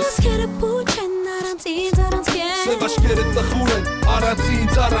քեզ Ոսկերը պուչ են առանց ինձ առանց քեզ Սև աշկերը տխուր են առանց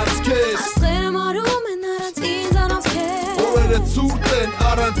ինձ առանց քեզ Աստղերը մարում են առանց ինձ առանց քեզ Օրերը ծուտ են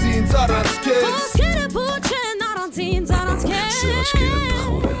առանց ինձ առանց քեզ Ոսկերը պուչ են առանց ինձ առանց քեզ Սև աշկերը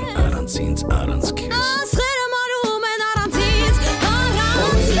տխուր են առանց ինձ առանց քեզ Աստղերը մարում են առանց ինձ առանց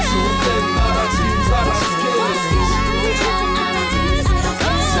Օրերը ծուտ են առանց ինձ առանց քեզ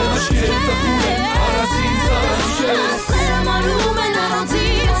Սև աշկերը տխուր են առանց ինձ առանց քեզ Աստղերը մարում են առանց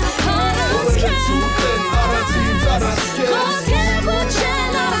ինձ առանց քեզ Օրերը ծուտ են առանց ինձ առանց քեզ Ոսկերը պուչ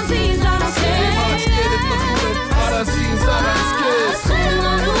են առանց ինձ առանց քեզ Աշկերը տխուր են առանց ինձ առանց քեզ Աստղերը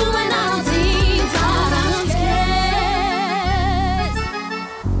մարում են առանց ինձ առանց քեզ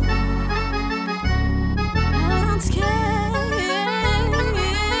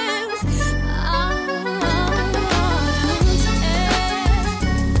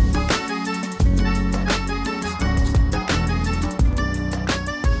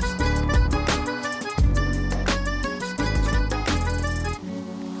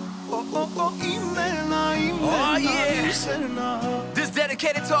This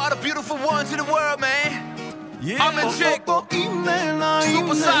dedicated to all the beautiful ones in the world, man. Artsakh,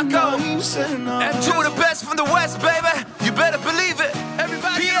 Super Psycho, and two of the best from the West, baby. You better believe it.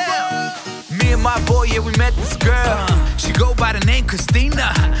 Everybody, yeah. Me and my boy, yeah, we met this girl. She go by the name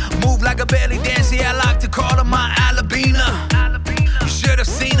Christina. Move like a belly dancer, yeah, I like to call her my Alabina. You should have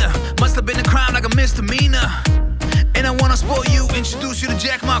seen her. Must have been a crime like a misdemeanor. And I wanna spoil you, introduce you to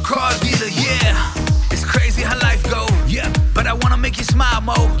Jack, my car dealer, yeah. It's crazy how life go, yeah. But I wanna make you smile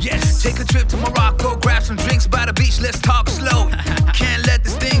more, yes. Take a trip to Morocco, grab some drinks by the beach, let's talk slow. Can't let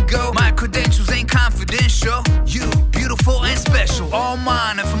this thing go, my credentials ain't confidential. You, beautiful and special, all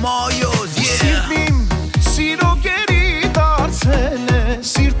mine and from all yours, yeah. Սիրտիմ, սիրո գերի դարձել է,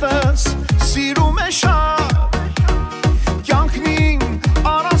 սիրտս, սիրում է շատ Կյանքնին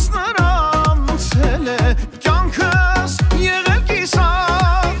առանց նրանցել է, կյանքս եղել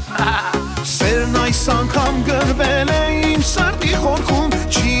կիսատ Սերն այս անգամ գրվել է իմ սրտի խորքում,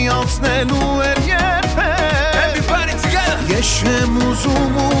 չի անցնելու էր երբեք Ես չեմ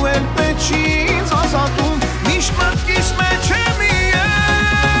ուզում ու էլ պետք չի ինձ ազատում, միշտ մտքիս մեջ եմ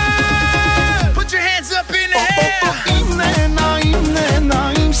Put your hands up in the air. Imne na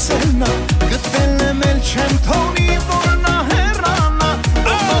im selna, gëtvel եմ էլ չեմ թողնի որ նա հեռանա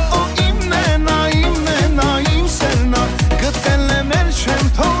Imne na im selna, գտվել եմ էլ չեմ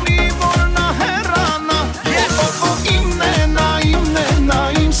թողնի որ նա հեռանա Imne na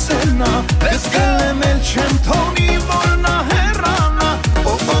im selna, գտվել եմ էլ չեմ թողնի որ նա հեռանա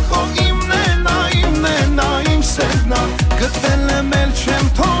Imne na im selna, գտվել եմ էլ չեմ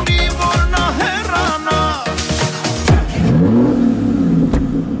թողնի որ նա հեռանա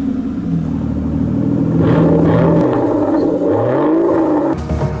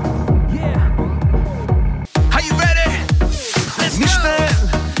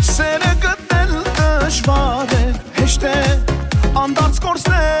Անդարձ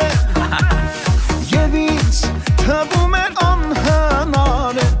կորսներ Եվ ինձ թվում էր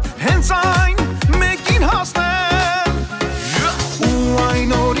անհնար Հենց այն մեկին հասնել Ու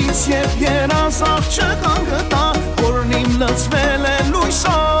այն օրից և երազախ չկան գտա Որն իմ լծվել է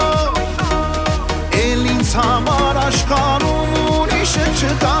լույսով Էլ ինձ համար աշխարում ուրիշը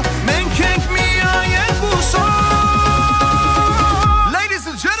չկա Մենք ենք միայն երկուսով Ladies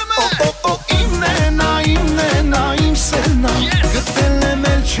and gentlemen Imne na im selna Գտվել եմ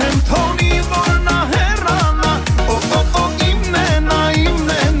էլ չեմ թողնի որ նա հեռանա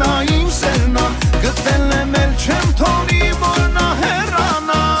Imne na im selna Գտվել եմ էլ չեմ թողնի որ նա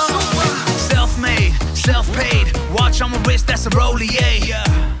հեռանա Self-made, self-paid Watch on my wrist, that's a rollie, yeah.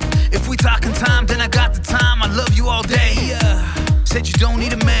 If we talking time, then I got the time I love you all day, yeah. Said you don't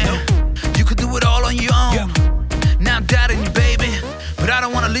need a man You could do it all on your own Now I'm doubting you, baby But I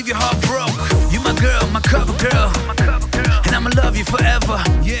don't wanna leave your heart broke You my girl, my cover girl I'ma love you forever,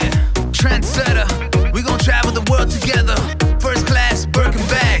 yeah. Trendsetter, we gon' travel the world together.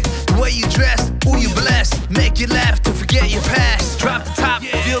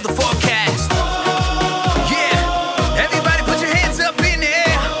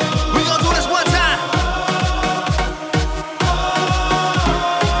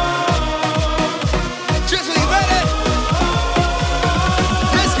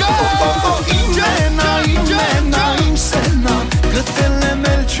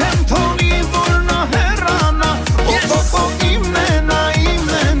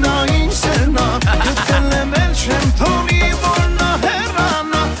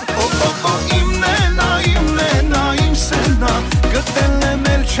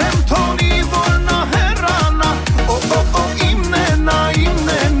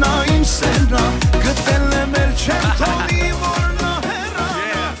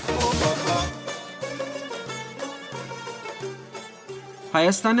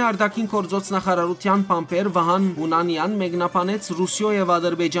 Հայաստանի արտաքին գործոց նախարարության պամպեր Վահան Հունանյան մեկնաբանեց Ռուսիո եւ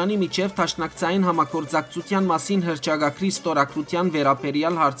Ադրբեջանի միջև դաշնակցային համագործակցության մասին հրճագակրի ստորագրության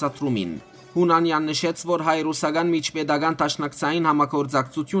վերաբերյալ հարցադրումին։ Հունանյան նշեց, որ հայ-ռուսական միջպետական դաշնակցային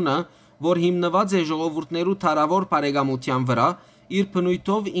համագործակցությունը, որ հիմնված է ժողովուրդներու թարավոր բարեկամության վրա, իր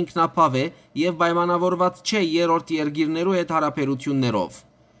բնույթով ինքնապավ է եւ պայմանավորված չէ երրորդ երկիրներու հետ հարաբերություններով։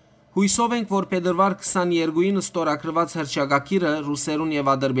 Հույսով ենք, որ փետրվար 22-ին ստորագրված հրճագակիրը ռուսերուն եւ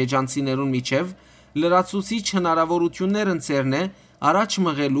ադրբեջանցիներուն միջև լրացուցիչ հնարավորություններ ընձեռն է առաջ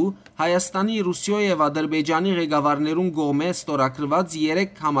մղելու Հայաստանի, Ռուսիո եւ Ադրբեջանի ղեկավարներուն կողմէ ստորագրված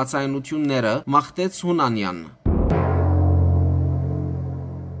 3 համաձայնությունները, մաղթեց Հունանյան։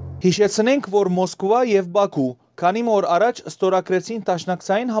 Հիշեցնենք, որ Մոսկվա եւ Բաքու քանի օր առաջ ստորագրեցին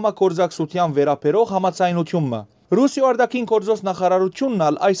դաշնակցային համագործակցության վերաբերող համաձայնությունը։ Ռուսիո արտաքին գործոց նախարարությունն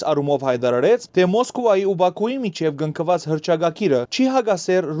ալ այս առումով հայտարարեց, թե Մոսկվայի ու Բաքուի միջև գնկված հրճագակիրը չի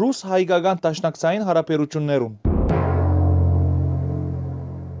հագասեր ռուս-հայկական դաշնակցային հարաբերություններուն։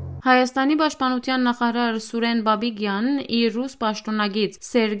 Հայաստանի պաշտպանության նախարար Սուրեն Բաբիկյան իր ռուս պաշտոնագիծ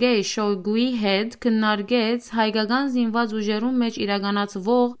Սերգեյ Շոյգուի հետ քննարկեց հայկական զինված ուժերուն մեջ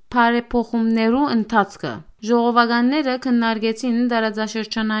իրականացվող բարեփոխումներու ընթացքը։ Ժողովականները քննարկեցին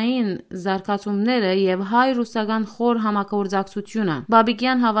տարածաշրջանային զարգացումները եւ հայ-ռուսական խոր համագործակցությունը։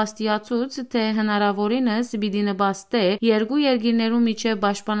 Բաբիկյան հավաստիացուց, թե հնարավորինս պիտի նպաստե երկու երկիրներու միջև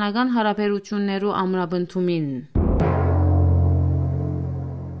պաշտպանական հարաբերություններու ամրապնդումին։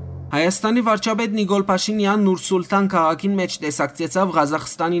 Հայաստանի վարչապետ Նիկոլ Փաշինյան Նուր-Սուլտան քաղաքին մեջ տեսակցեցավ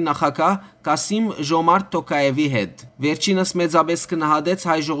Ղազախստանի նախագահ Կասիմ Ժոմարտ Տոկաևի հետ։ Վերջինս մեծապես գնահատեց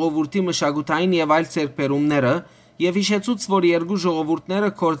հայ ժողովրդի մշակութային եւ այլ ձեռքբերումները եւ հիշեցուց, որ երկու ժողովուրդները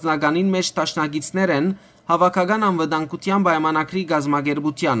կորձնականին մեջ տաշնագիցներ են հավաքական անվտանգության պայմանագրի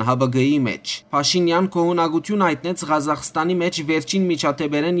գազագերբության ՀԲԳ-ի մեջ։ Փաշինյան կողունակություն հայտնեց Ղազախստանի մեջ վերջին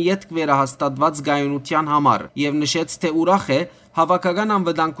միջադեպերեն ետք վերահաստատված գայունության համար եւ նշեց, թե ուրախ է հավաքական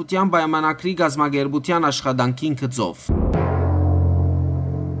անվտանգության պայմանագրի գազագերբության աշխատանքին գծով։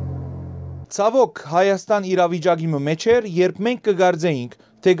 Ցավոք, Հայաստան իրավիճակի մեջ էր, երբ մենք կգարձեինք,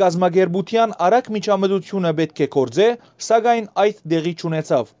 թե գազագերբության արագ միջամտությունը պետք է կործե, սակայն այդ դեղի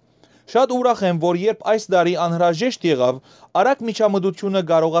չունեցավ։ Շատ ուրախ եմ, որ երբ այս տարի անհրաժեշտ եղավ, արագ միջամտությունը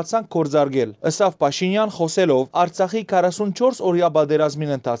կարողացանք կործարկել, ըսավ Փաշինյան խոսելով Արցախի 44 օրյա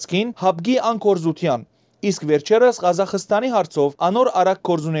պատերազմին ընթացքին ՀԱԲԳ-ի անկորձության, իսկ վերջերս Ղազախստանի հարցով անոր արագ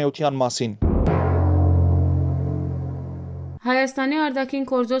կորձունեության մասին։ Հայաստանի արտաքին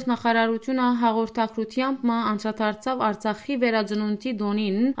գործոց նախարարությունը հաղորդակցությամբ անդրադարձավ Արցախի վերածնունդի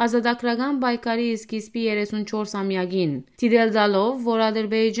դոնին ազատագրական պայքարի սկիզբի 34-ամյակին, դիտել տալով, որ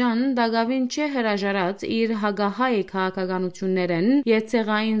Ադրբեջան դակավին չէ հրաժարած իր հակահայ քաղաքականություններն եւ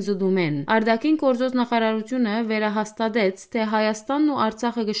ցեղային զդումեն։ Արտաքին գործոց նախարարությունը վերահաստատեց, թե Հայաստանն ու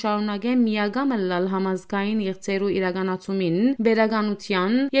Արցախը կշարունակեն միագամ լալ համազգային եղծերու իրականացումին,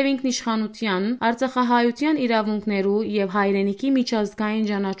 բերականության եւ ինքնիշխանության, արցախահայության իրավունքներու եւ հայրենիքի միջազգային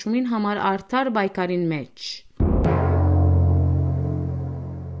ճանաչումին համար արդար պայքարին մեջ։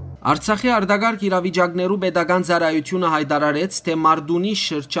 Արցախի արտակարգ իրավիճակներու պետական ծառայությունը հայտարարեց, թե Մարդունի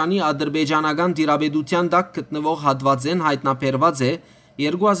շրջանի ադրբեջանական դիրապետության տակ գտնվող հատվածեն հայտնաբերված է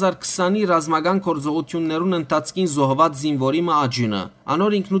 2020-ի ռազմական գործողություններուն ընթացքին զոհված զինվորի աճյունը։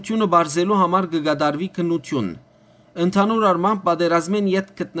 Անոր ինքնությունը բարձելու համար կգադարվի քննություն։ Ընդհանուր առմամբ պատերազմեն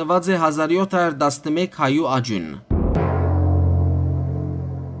յետ գտնված է 1711 հայու աճյուն։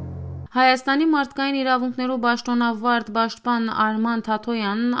 Հայաստանի մարդկային իրավունքներու պաշտոնավարդ պաշտպան Արման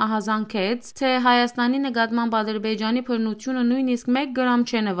Թաթոյանն ահազանգեց, թե Հայաստանի նկատմամբ Ադրբեջանի բռնությունը նույնիսկ 1 գրամ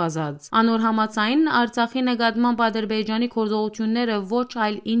չէ նվազած։ Անոր համաձայն Արցախի նկատմամբ Ադրբեջանի գործողությունները ոչ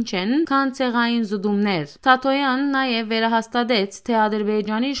այլ ինչ են, քան ցեղային զդումներ։ Թաթոյանն նաև վերահաստատեց, թե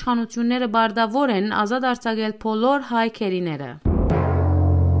Ադրբեջանի իշխանությունները բարտավոր են ազատ արձակել բոլոր հայ քերիները։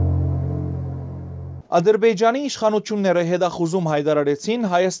 Ադրբեջանի իշխանությունները հետախուզում հայտարարեցին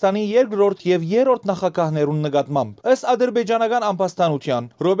Հայաստանի երկրորդ եւ երրորդ նախագահներուն նկատմամբ։ Ըստ ադրբեջանական ամբաստանության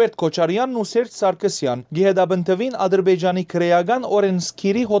Ռոբերտ Քոչարյանն ու Սերժ Սարգսյան գեհդաբնթվին Ադրբեջանի քրեական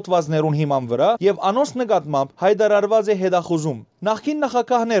օրենսգիրի հոդվածներուն հիման վրա եւ անոնց նկատմամբ հայտարարված է հետախուզում։ Նախկին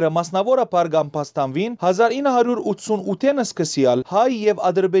նախագահները մասնավորապես ամբաստանվին 1988-ին սկսյալ հայ եւ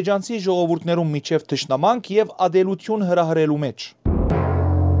ադրբեջանցի ժողովուրդներուն միջև թշնամանք եւ ադելություն հրահրելու մեջ։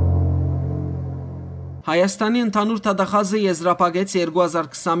 Հայաստանի ընդհանուր դատախազը եզրափակեց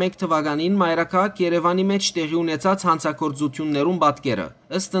 2021 թվականին մայրաքաղաք Երևանի մեջ տեղի ունեցած հանցագործություններուն պատկերը։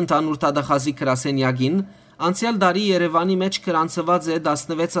 Ըստ ընդհանուր դատախազի գրասենյակին, Անցյալ տարի Երևանի մեջ գրանցված է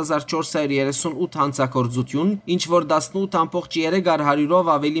 16438 հանցագործություն, ինչ որ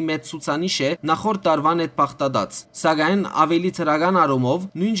 18.3%-ով ավելի մեծ ցուցանիշ է նախորդ տարվան հետ փախտած։ Սակայն ավելի թրական առումով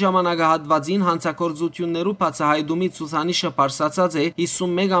նույն ժամանակահատվածին հանցագործություններու բացահայտումի ցուցանիշը բարձրացած է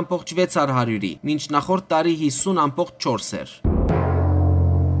 51.6%-ի, մինչ նախորդ տարի 50.4 էր։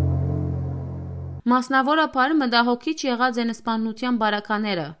 Մասնավորապես մտահոգիչ եղած են սպանության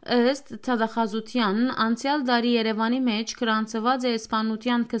բարակաները։ Ըստ ցուցախազության, անցյալ տարի Երևանի մեջ գրանցված է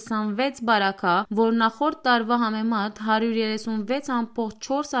սպանության 26 բարակա, որ նախորդ տարվա համեմատ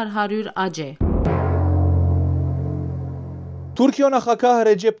 136.4% աճ է։ Թուրքիո նախագահ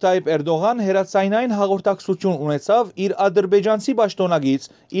Ռեջեփ Թայիփ Էրդողան հերացայնային հաղորդակցություն ունեցավ իր ադրբեջանցի պաշտոնագից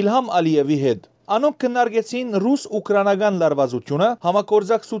Իլհամ Ալիևի հետ։ Անոնք քննարկեցին ռուս-ուկրաինական լարվածությունը,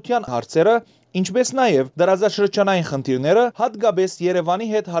 համագործակցության հարցերը, ինչպես նաև դարաշրջանային խնդիրները, հատկապես Երևանի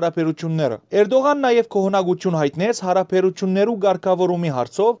հետ հարաբերությունները։ Էրդողան նաև կողմնակություն հայտնեց հարաբերություններու ղեկավարումի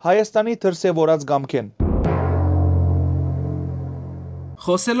հարցով Հայաստանի դրսևորած կամքեն։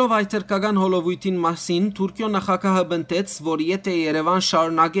 Խոսելով այդերկական հոլովույթին մասին, Թուրքիո նախագահը բնտեց, որ եթե Երևան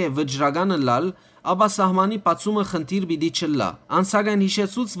շարունակե վճռականը լալ, ապա սահմանի բացումը խնդիր պիտի չլա։ Անցագան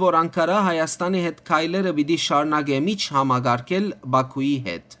հիշեցուց, որ Անկարա Հայաստանի հետ քայլերը պիտի շարունակե միջ համագարկել Բաքուի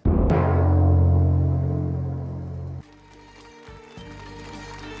հետ։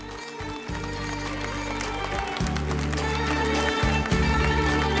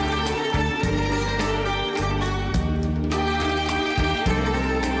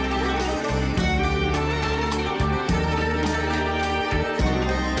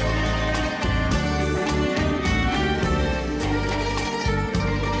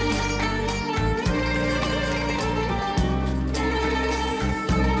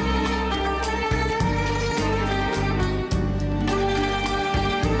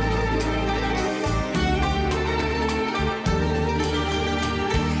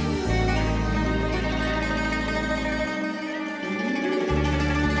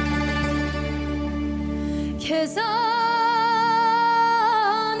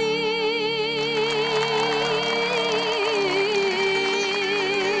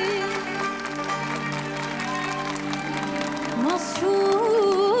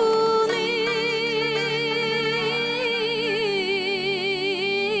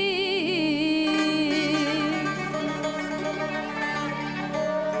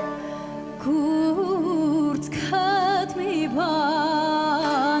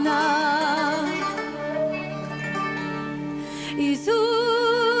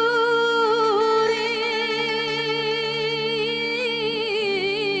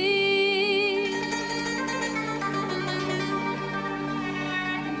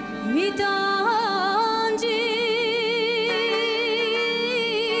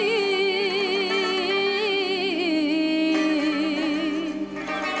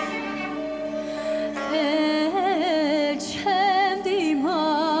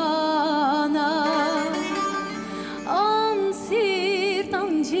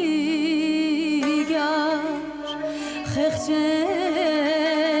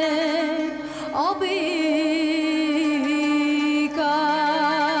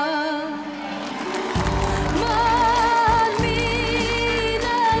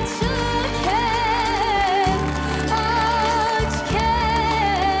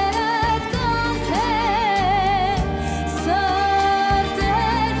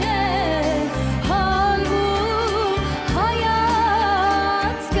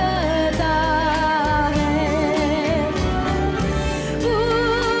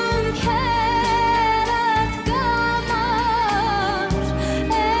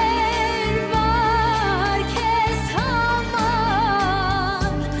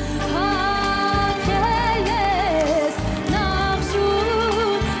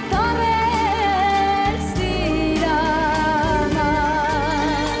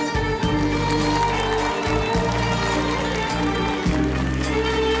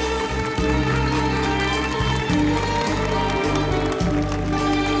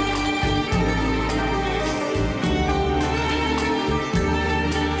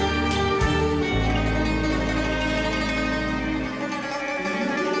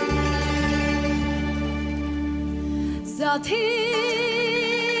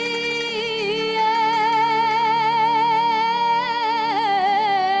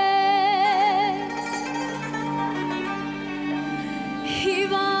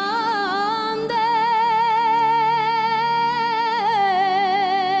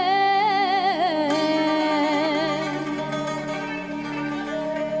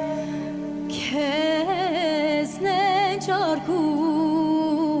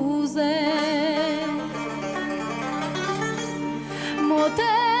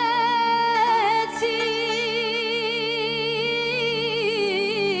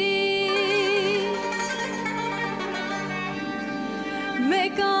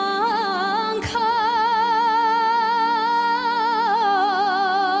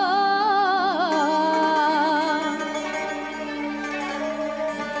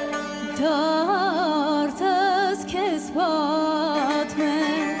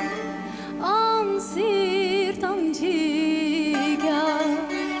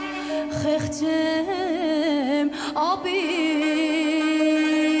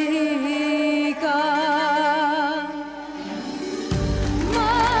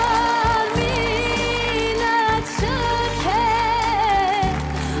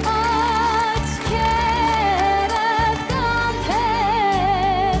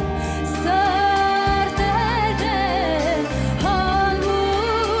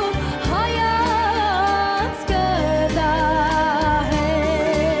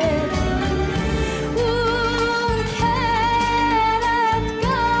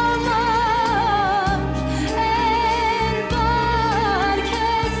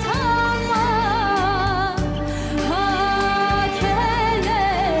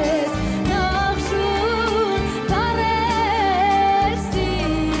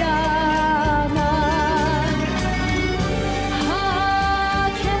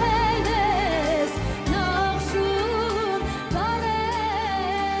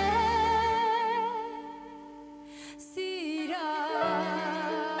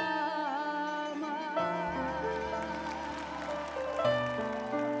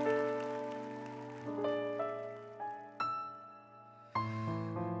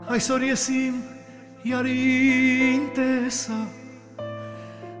 Այսօր ես իմ յարին տեսա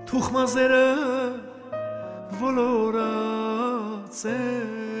թուխմազերը ոլորած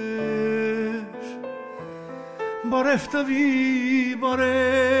էր բարև տվի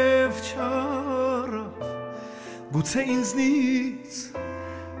բարև չարավ գուցե ինձնից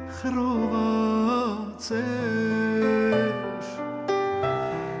խրոված էր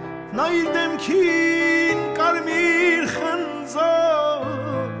նա իր դեմքին կարմիր խնձոր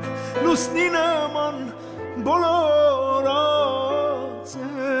լուսնի նման բոլորած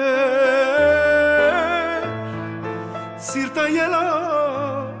էր սիրտը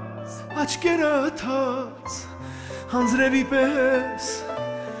ելած աչքերը թած հանձրևի պես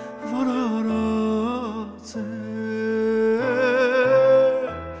որ արած էր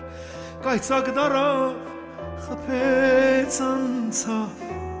կայծակ դարավ խփեց անցավ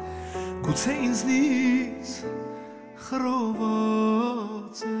գուցե ինձնից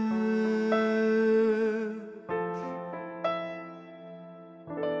խրոված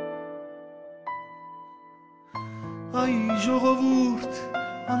Այ ժողովուրդ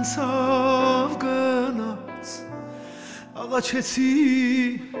անցավ գնաց աղաչեցի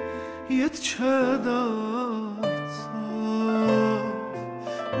ետ չդարձավ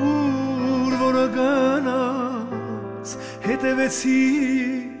ուր որը գնաց հետևեցի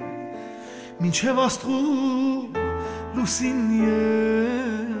մինչև աստղու լուսին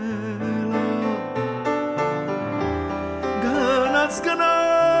ելա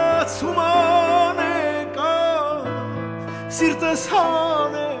գնաց ուման եկավ սիրտս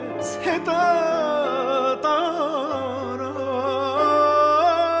հանեց հետը տարավ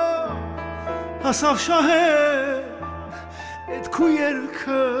հասավ շահեր էդ քու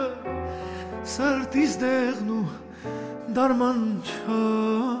երգը սրտիս դեղն ու դարման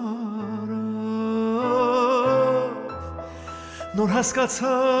Նոր հասկացա,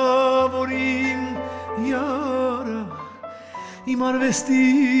 որ իմ յարը իմ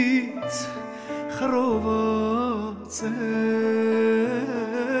արվեստից խրոված էր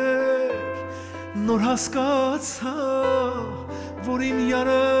Նոր հասկացա, որ իմ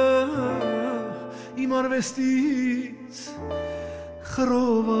յարը իմ արվեստից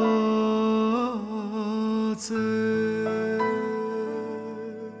խրոված էր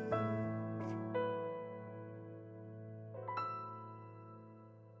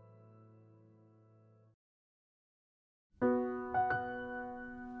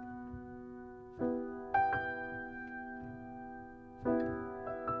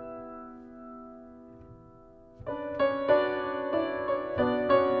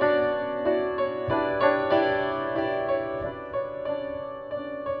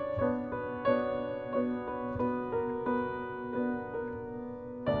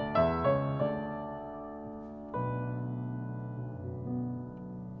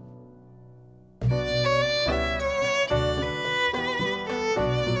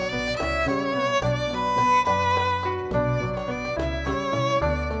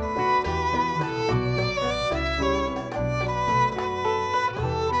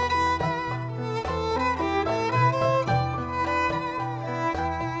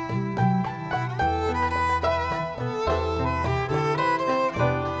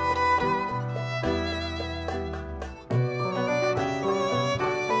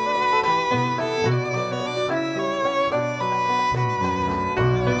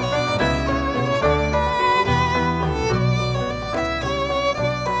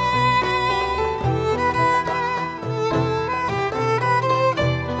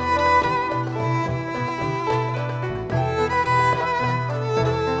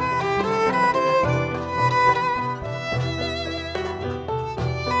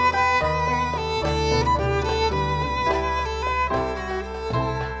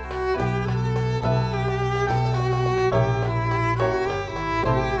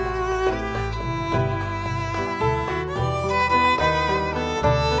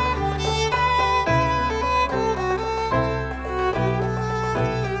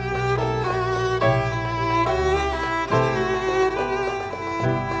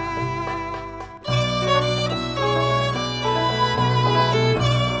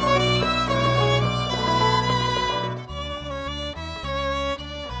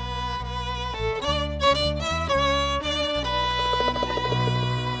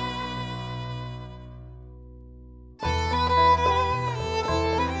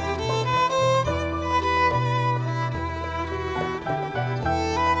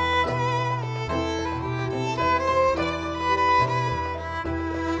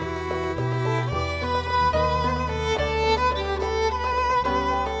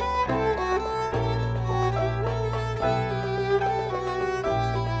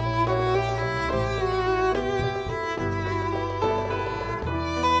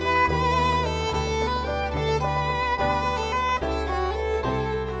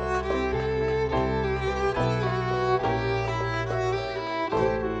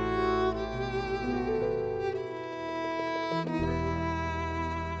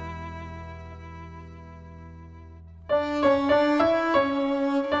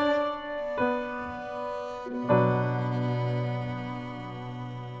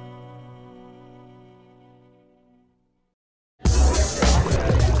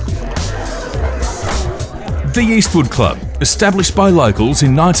The Eastwood Club, established by locals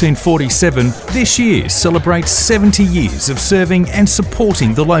in 1947, this year celebrates 70 years of serving and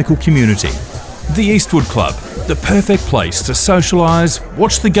supporting the local community. The Eastwood Club, the perfect place to socialise,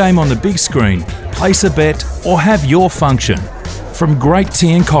 watch the game on the big screen, place a bet or have your function. From great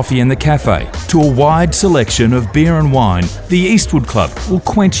tea and coffee in the cafe to a wide selection of beer and wine, the Eastwood Club will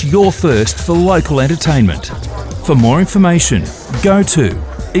quench your thirst for local entertainment. For more information, go to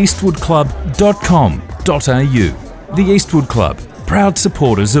eastwoodclub.com.au. The Eastwood Club, proud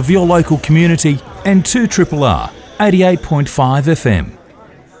supporters of your local community and 2RRR 88.5 FM.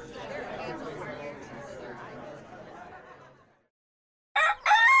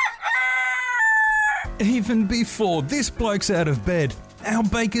 Even before this bloke's out of bed, our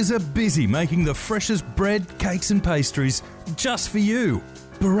bakers are busy making the freshest bread, cakes and pastries just for you.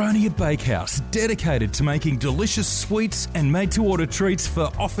 Baronia Bakehouse, dedicated to making delicious sweets and made-to-order treats for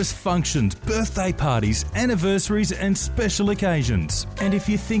office functions, birthday parties, anniversaries and special occasions. And if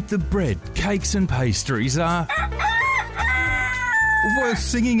you think the bread, cakes and pastries are worth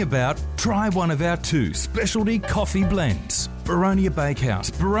singing about, try one of our 2 specialty coffee blends. Baronia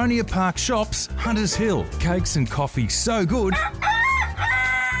Bakehouse, Baronia Park Shops, Hunters Hill. Cakes and coffee so good,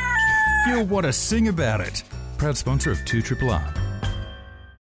 you'll want to sing about it. Proud sponsor of 2RRR.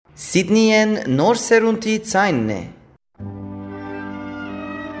 Սիդնիեն Նոր Սերունդի ձայնն է։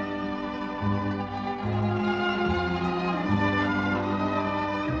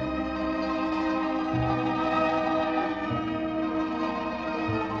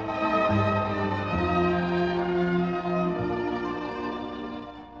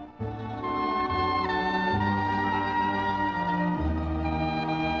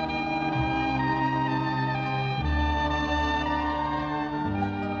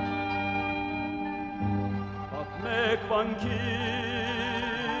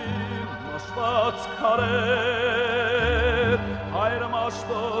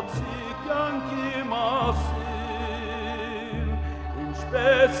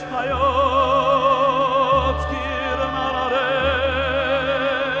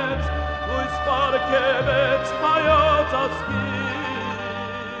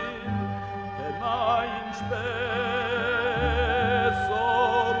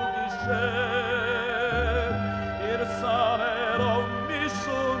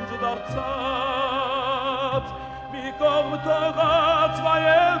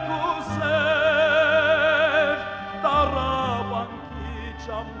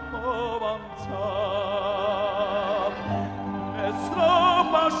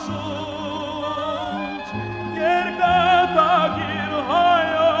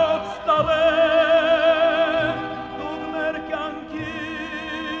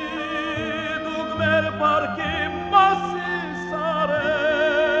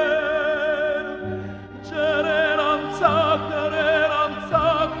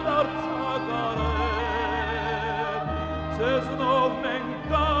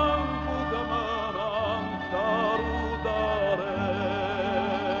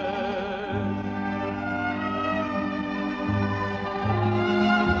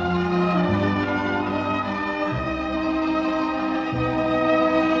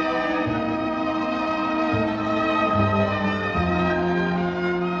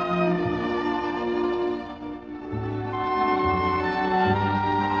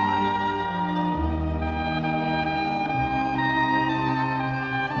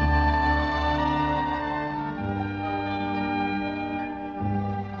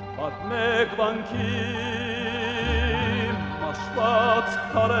 Վանքին մաշված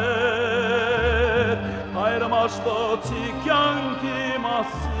քարեր հայր մաշտոցի կյանքի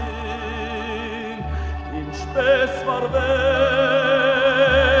մասին ինչպես վարվեց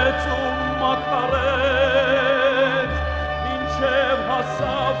ու մաքարեց մինչև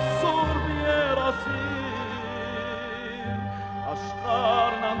հասավ սուրբ երասին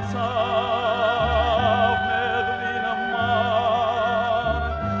աշխարհն անցավ մեղվի նման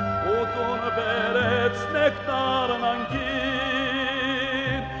ուտուն բերեց նեկտարն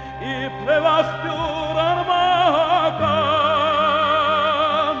անկին իբրև աղբյուր անմահական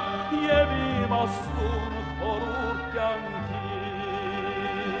և իմաստուն խորուրդ կյանքին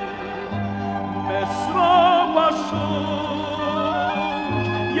Մեսրոպ աշունչ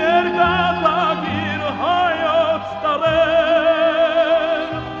երկաթագիր հայոց տարեր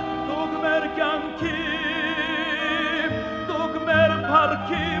դուք մեր կյանքի դուք մեր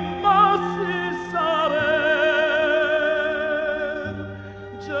փառքի մասի սարեր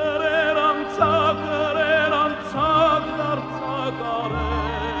ջրեր անցակ դարձակարեր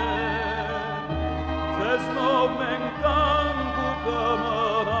ձեզնով մենք կանք ու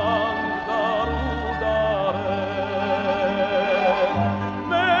կմրանք դար ու դարեր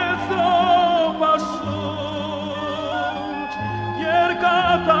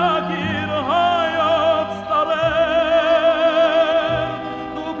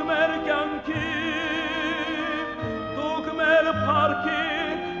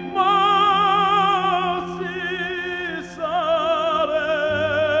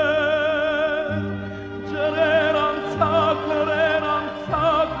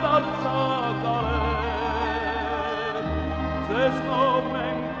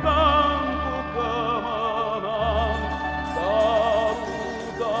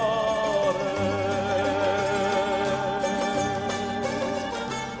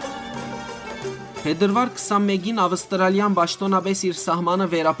Փետրվար 21-ին ավստրալիան պաշտոնապես իր սահմանը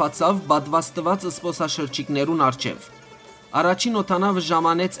վերապացավ բադվաստված զբոսաշրջիկներուն առջև։ Առաջին օդանավը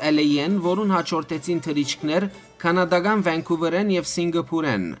ժամանեց LA-ին, որուն հաջորդեցին թռիչքներ կանադական Վանկուվերեն եւ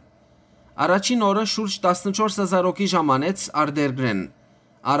Սինգապուրեն։ Առաջին օրը շուրջ 14000 հոգի ժամանեց Ardegren։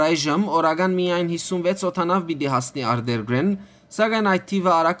 Առայժմ օրական միայն 56 օդանավ պիտի հասնի Ardegren, սակայն այդ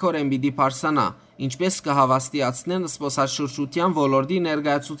թիվը արագորեն պիտի բարձրանա, ինչպես կհավաստիացնեն զբոսաշրջության ոլորտի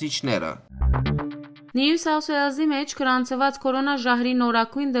ներկայացուցիչները։ Նյու Սաութ Ուելզի մեջ գրանցված կորոնաժահրի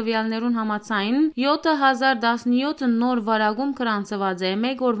նորակույն տվյալներուն համաձայն 7017 նոր վարագում գրանցված է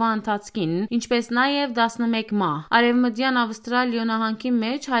մեկ օրվա ընթացքին, ինչպես նաև 11 մահ։ Արևմտյան Ավստրալիա նահանգի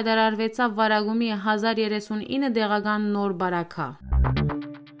մեջ հայտարարվեցավ վարագումի 1039 դեղական նոր բարակա։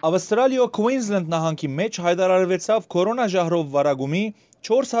 Ավստրալիա Queensland նահանգի մեջ հայտարարվեցավ կորոնաժահրով վարագումի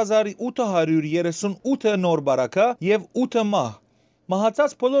 4838 նոր բարակա եւ 8 մահ։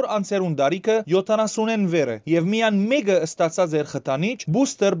 Մահացած բոլոր անձերուն դարիքը 70-ն վեր է եւ միայն մեկը ստացած էր խտանիչ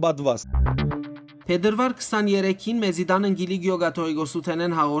բուստեր բադվաստ։ Փետրվար 23-ին Մեզիդան Անգլի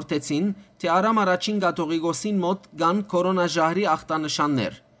գյուղատողիկոսութենեն հաղորդեցին, թե արամ առաջին գատողիկոսին մոտ կան կորոնաժահրի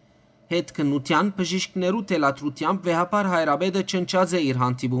ախտանշաններ։ Հետ քննության բժիշկներու թելադրությամբ վեհապար հայրաբեդը չնչած է իր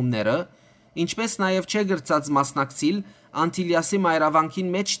հանդիպումները, ինչպես նաև չէ գրծած մասնակցիլ Անտիլիասի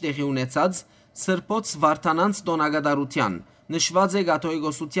մայրավանքին մեջ տեղի ունեցած սրբոց վարդանանց տոնագադարության, նշված է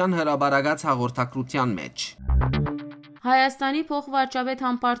գաթողիկոսության հրաբարագած հաղորդակցության մեջ։ Հայաստանի փոխվարչապետ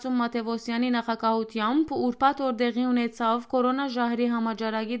Համբարձում Մաթևոսյանի նախագահությամբ ուրբաթ օր տեղի ունեցավ կորոնաժահրի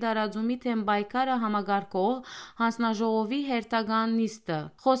համաճարակի տարածումի թեմ պայքարը համագարկող հանձնաժողովի հերթական նիստը։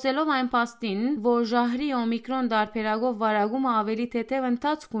 Խոսելով այն փաստին, որ ժահրի օմիկրոն դարբերակով վարագումը ավելի թեթև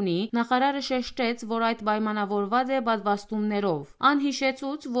ընթացք ունի, նախարարը շեշտեց, որ այդ պայմանավորված է պատվաստումներով։ Ան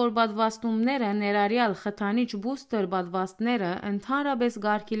հիշեցուց, որ պատվաստումները ներառյալ խթանիչ բուստեր պատվաստները ընդհանրապես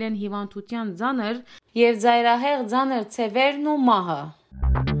գարկիլ են հիվանդության ծանր եւ ծայրահեղ ծանր ցևերն ու մահը։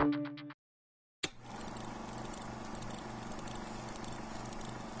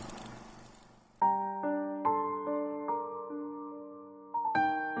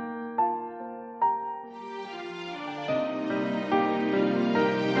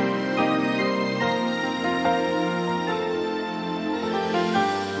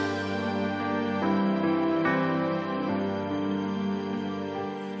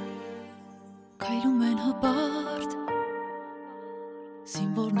 Քայլում են հպարտ,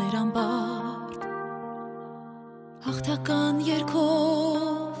 զինվորներ ամբարդ, հաղթական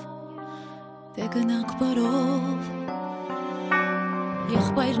երգով, դե գնանք բարով,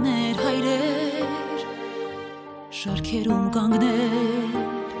 եղբայրներ հայրեր, շարքերում կանգներ,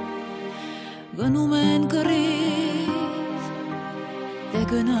 գնում են կռիվ, դե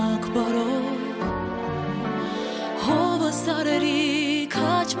գնանք բարով, հովը սարերի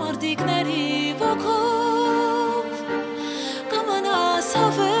քաչ մարդիկների ոգով կմնաս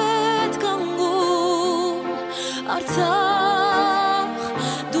հավետ կանգուն Արցախ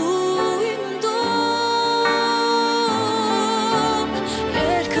դու իմ դում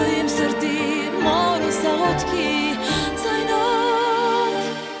երգը իմ սրտի մորս աղոտքի ձայնով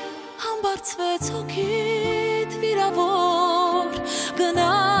համբարձվեց հոգիդ վիրավոր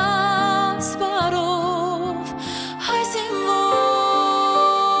գնաս բարով հայ զինվոր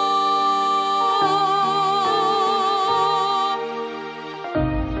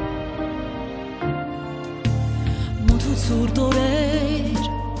Սուրտ օրեր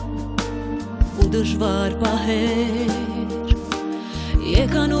ու դժվար պահեր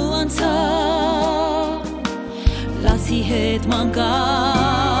եկան ու անցան լացի հետ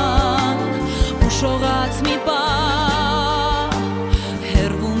մանկան ու շողաց մի պահ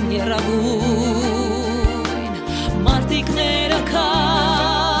հեռվում եռագույն մարտիկները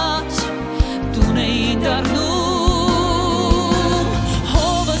քաչ տուն էին դառնում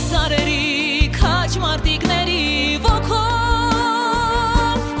հովը սարերի քաչ մարտիկների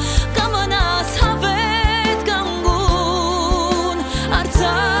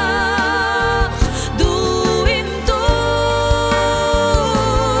Artsakh, du im Dom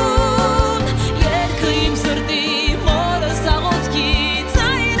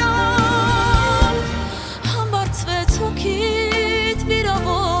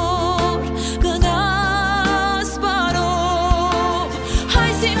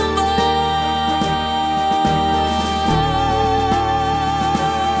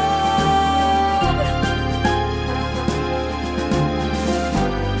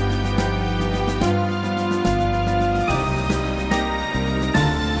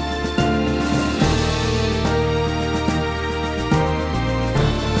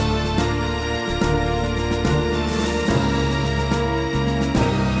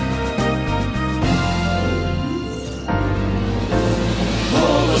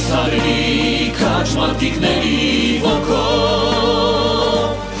Սարերի քաջ մատիկների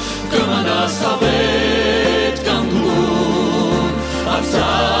ոգով կմնաս հավետ կանգուն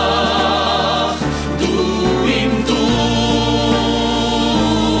Արցախ դու իմ տուն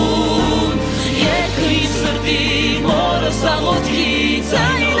Երկրի սրտի մորը սաղոտքի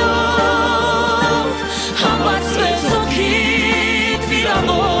ձայնով Համբարձվեց հոգիդ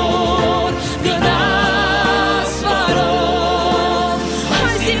վիրավոր գնաս վարով Հայ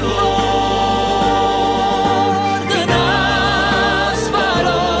զինվոր գնաս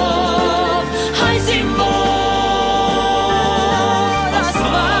վարով Հայ զինվոր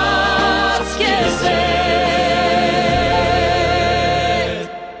Աստված քեզ է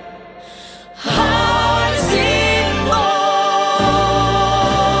Հայ զինվոր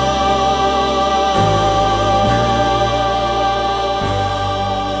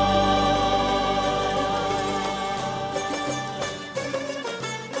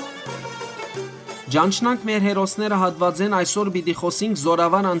Ջանչնանք մեր հերոսները հատվածեն այսօր պիտի խոսենք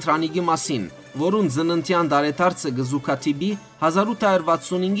Զորավար Անտրանիկի մասին, որուն ծննդյան դարետարցը գզուկաթիբի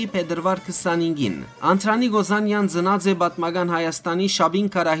 1865-ի փետրվար 25-ին։ Antranik Ozanian ծնած է պատմական Հայաստանի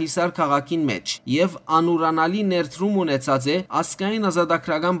Շաբին Կարահիսար քաղաքին մեջ եւ անուրանալի ներդրում ունեցած է ազգային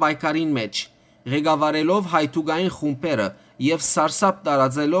ազատագրական պայքարին մեջ, ղեկավարելով հայտուգային խումբերը եւ սարսափ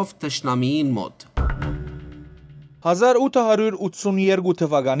տարածելով թշնամիին մոտ։ 1882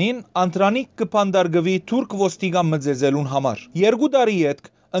 թվականին Antranik կփանդարգվի թուրք ոստիգան մձեզելուն համար։ Երկու տարի ետք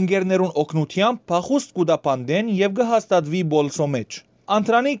ընկերներուն օգնությամբ փախուստ կուտապանդեն եւ կհաստատվի Բոլսո մեջ։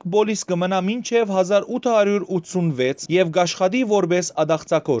 Antranik Բոլիս կմնա մինչև 1886 եւ կաշխատի որպես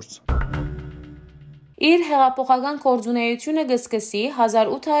ադաղցակորձ։ Իր հեղափոխական գործունեությունը կսկսի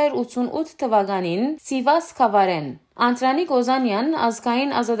 1888 թվականին Սիվաս քաղաքեն։ Antranik Ozanian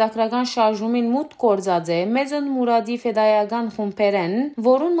ազգային ազատագրական շարժումին մուտք գործած է Մեծն Մուրադի ֆեդայական խումբերեն,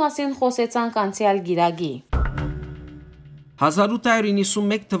 որուն մասին խոսեցանք անցյալ գիրագի։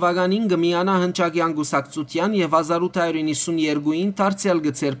 1891 թվականին կմիանա հնչակյան գուսակցության եւ 1892-ին դարձյալ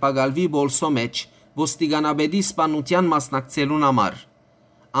կցերպակալվի Բոլսո մեջ ոստիկանաբեդի սպանության մասնակցելուն համար։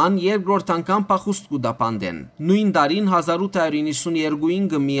 Ան երկրորդ անգամ փախուստ կուտապանդեն։ Նույն տարին 1892-ին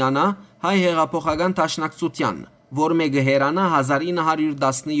կմիանա հայ հեղափոխական դաշնակցության, որ մեկը հերանա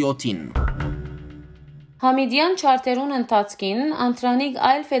 1917-ին։ Համիդյան չարտերուն ընթացքին Antranik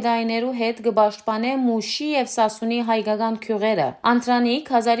այլ ֆեդայիներու հետ կպաշտպանե Մուշի եւ Սասունի հայկական քյուղերը։ Antranik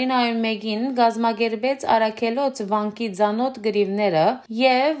 1901-ին գազմագերբեց Արաքելոց վանքի ցանոթ գրիվները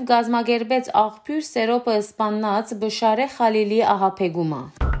եւ գազմագերբեց աղբյուր Սերոպը սպանած Բշարե Խալիլի ահապեգումը։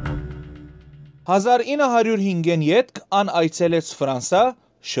 1905-ին ետք ան այցելեց Ֆրանսա,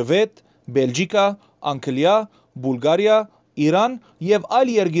 Շվեդ, Բելգիկա, Անգլիա, Բուլգարիա, Իրան եւ այլ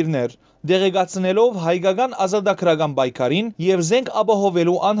երկիրներ, դեղեկացնելով հայկական ազատագրական պայքարին եւ զենք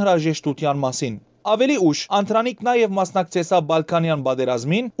ապահովելու անհրաժեշտության մասին։ Ավելի ուշ Antranik նաեւ մասնակցեցավ Բալկանյան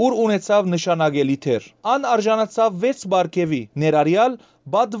պատերազմին, ուր ունեցավ նշանակելի թեր։ Ան արժանացավ 6 բարգեւի, ներառյալ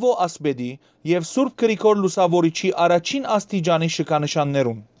Բադվո ասպետի եւ Սուրբ Գրիգոր Լուսավորիչի առաջին աստիճանի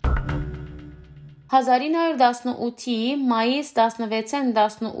շքանշաններուն։ 1918-ի մայիս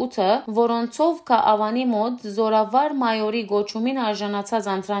 16-18-ը, որոնցով կա Ավանի մոտ զորավար մայորի գոչումին արժանացած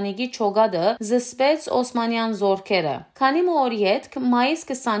Antranik-ի չոգադը զսպեց Օսմանյան զորքերը։ Քանի օր ետք մայիս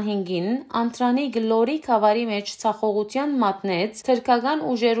 25-ին Antranik լորի խավարի մեջ ցախողության մատնեց թրքական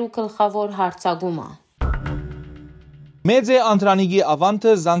ուժերու գլխավոր հարձակումը։ Մեծ է Antranik-ի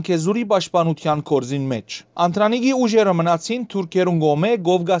ավանտը Զանգեզուրի պաշտպանության կորզին մեջ։ Antranik-ի ուժերը մնացին թուրքերուն կողմէ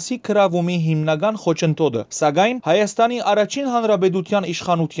Կովկասի քրավումի հիմնական խոչընդոտը, սակայն Հայաստանի առաջին հանրապետության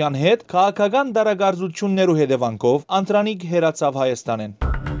իշխանության հետ քաղաքական դարակարծություններու հետևանքով Antranik հեռացավ Հայաստանեն։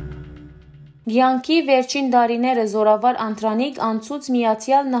 Գյանքի վերջին դարիները զորավար Antranik անցուց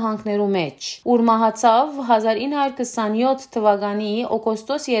Միացյալ Նահանգներու մեջ, ուր մահացավ 1927 թվականի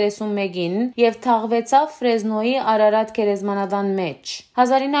օգոստոս 31-ին եւ թաղվեցավ Ֆրեզնոյի Արարատ գերեզմանատան մեջ։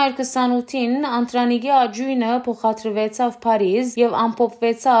 1928-ին Antranik-ի աջույնը փոխադրվեցավ Փարիզ եւ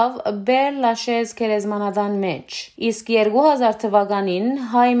ամփոփվեցավ Բեր Լաշեզ գերեզմանատան մեջ։ Իսկ 2000 թվականին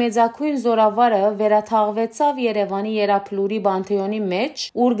հայ մեծակույն զորավարը վերաթաղվեցավ Երևանի Երապլուրի Բանթեոնի մեջ,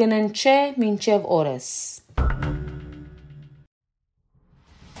 ուր գննչե մինչև օրես։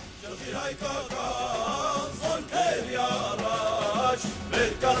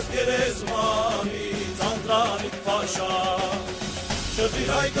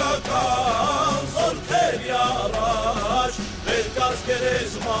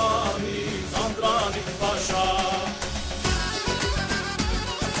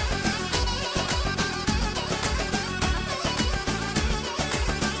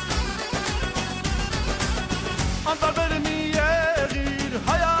 Անտարբեր մի եղիր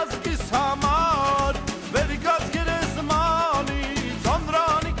հայ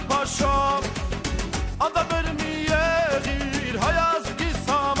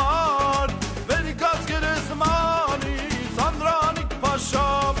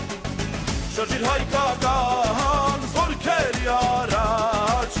Շրջիր հայկական զորքերի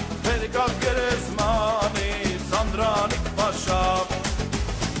առաջ Վերիկած գերեզմանից Անդրանիկ Փաշա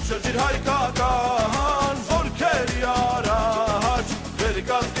Շրջիր հայկական զորքերի առաջ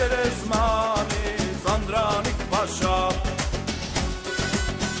Վերիկած գերեզմանից Անդրանիկ Փաշա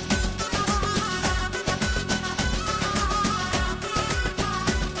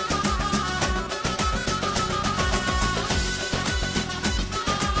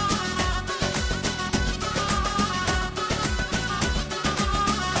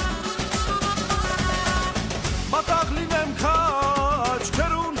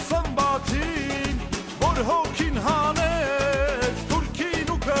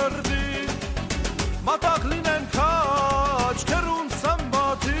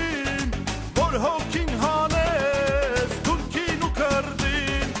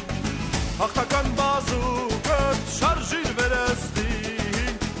Հաղթական բազուկը շարժիր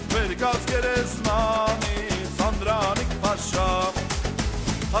վերստին Վերիկած գերեզմանից Անդրանիկ Փաշա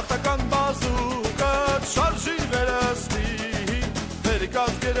Հաղթական բազուկը շարժիր վերստին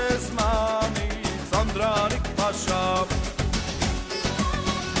Վերիկած գերեզմանից Անդրանիկ Փաշա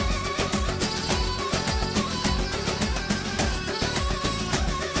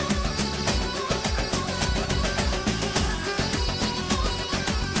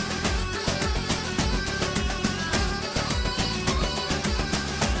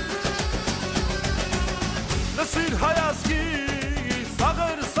Լսիր հայազգի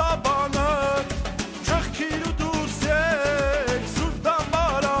սաղեր սաբանը Չեղքիր ու դուրս եկ սուրբ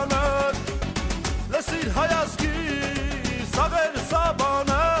դամբարանը Լսիր հայազգի սաղեր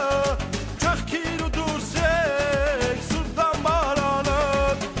սաբանը Չեղքիր ու դուրս եկ սուրբ դամբարանը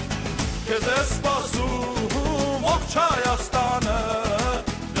Քեզ է սպասում ողջ Հայաստանը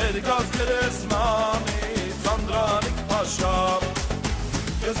Վերիկած գերեզմանից Անդրանիկ Փաշա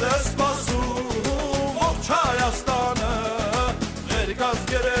Քեզ է սպասում Հայաստանը Վերիկած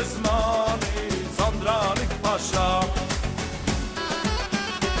գերեզմանից Անդրանիկ Փաշա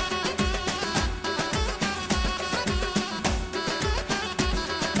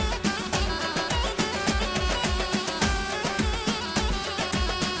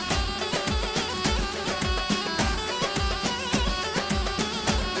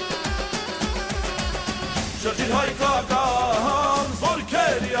Շրջիր հայկական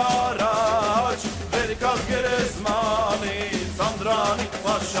զորքերի առաջ Վերիկած գերեզմանից Անդրանիկ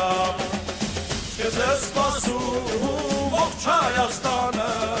Փաշա Քեզ է սպասում ողջ Հայաստանը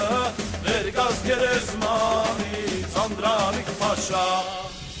Վերիկած գերեզմանից Անդրանիկ Փաշա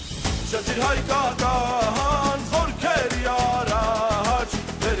Շրջիր հայկական զորքերի առաջ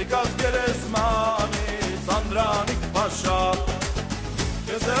Վերիկած գերեզմանից Անդրանիկ Փաշա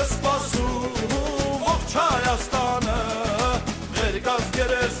Քեզ է սպասում ողջ Հայաստանը Վերիկած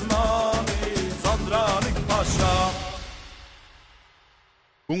գերեզմանից Անդրանիկ Փաշա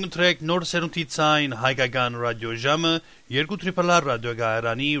Ունգընտրեք նոր սերունդի Ձայն Հայկական ռադիոժամը 2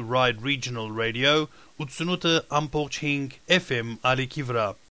 ռադիոգայարանի Ride Regional Radio 88.5 FM ալիքի վրա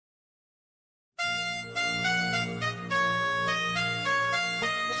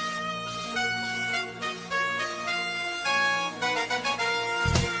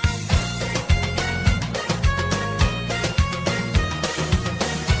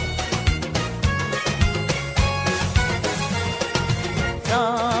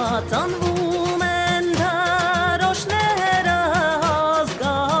Ծանվում են դարոշները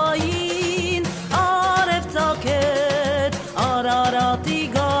ազգային Արևծագետ Արարատի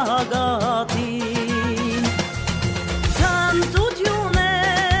գագաթին Ցանծություն է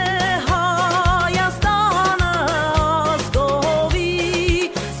Հայաստանը ազգովի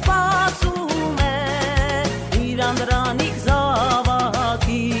Սպասում է իր Անդրանիկ զավակին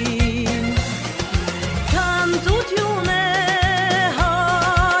Ցանծություն է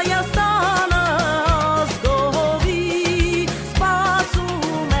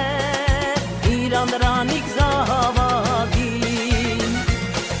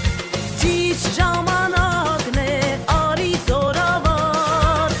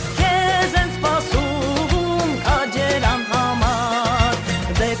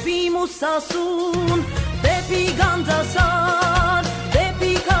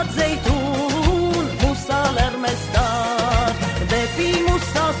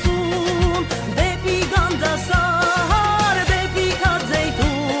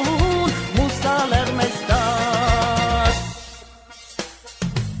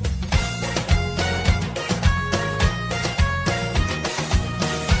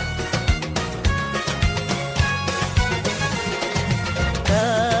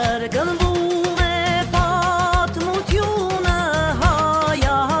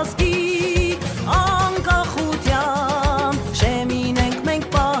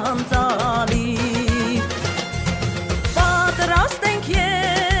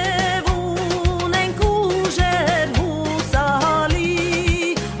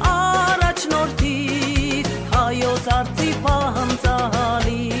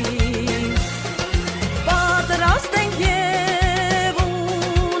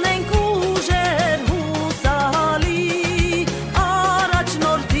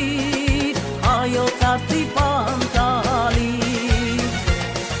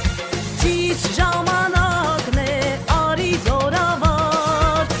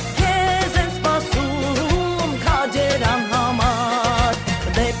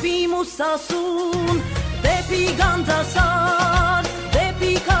մուսասուն դեպի գանձասար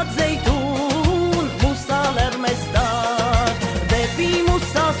դեպի կածեյտուն մուսալեր մեստար դեպի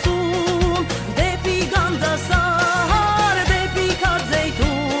մուսասուն դեպի գանձասար դեպի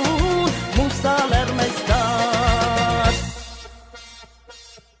կածեյտուն մուսալեր մեստար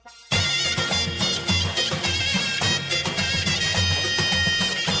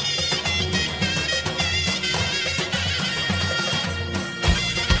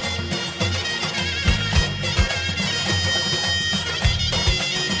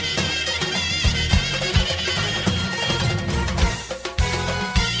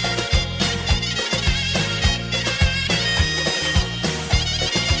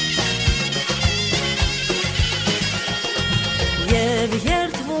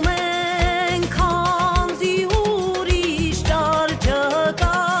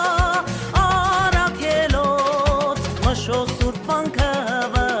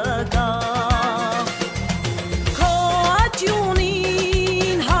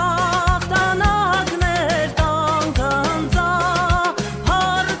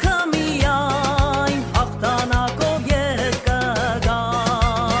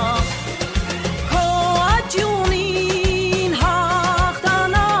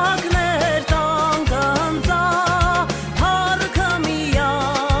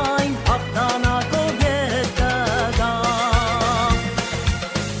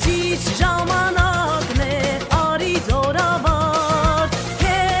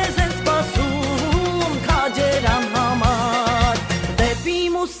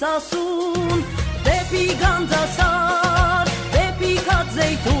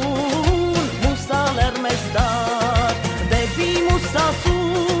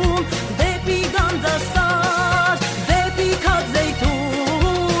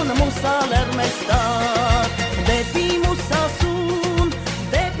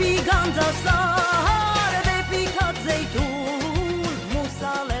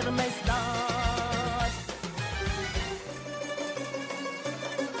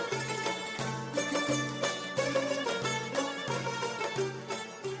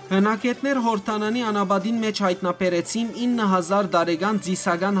Հնակետներ հորտանանի անաբադին մեջ հայտնաբերեցին 9000 տարեկան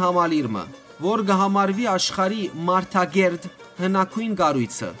ձիսական համալիրմը, որ գհամարվի աշխարհի մարդագերդ հնակույն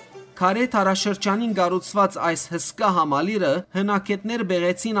կառույցը։ Քարե տարաշրջանին կառուցված այս հսկա համալիրը հնակետներ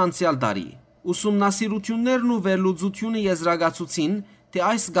բեղեցին անցյալ տարի։ Ուսումնասիրություններն ու վերլուծությունը եզրակացուցին, թե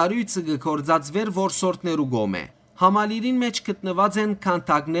այս կառույցը կգործածվեր որսորդներու կողմէ։ Համալիրին մեջ գտնված են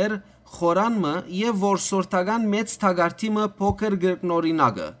քանթակներ, խորանմը եւ որսորդական մեծ թագարտիմը փոքր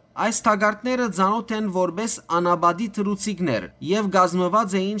գրկնորինակը։ Այս թագարտները ցանոթ են որպես անաբադի թռուցիկներ եւ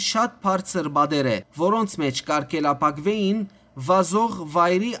գազմված էին շատ բարձր բադերը, որոնց մեջ կարկելապակվեին վազող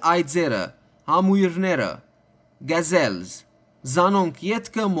վայրի այծերը, համույրները, գազելզ, զանոնք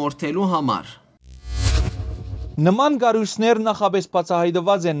ետքը մորթելու համար։ Նման գարույցներ նախապես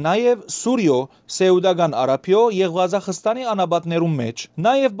բացահայտված են նաև Սուրիո, Սեուդական Արաբիո եւ Ղազախստանի անաբատներում մեջ,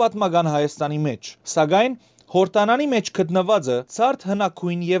 նաև պատմական Հայաստանի մեջ։ Սակայն հորտանանի մեջ գտնվածը ցարտ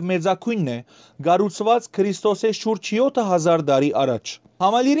հնակույն եւ մեծակույնն է, գառուցված Քրիստոսե շուրջ 7000 տարի առաջ։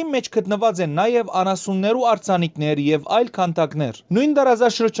 Համալիրի մեջ գտնված են նաև անասուններու արձանիկներ եւ այլ քանթակներ։ Նույն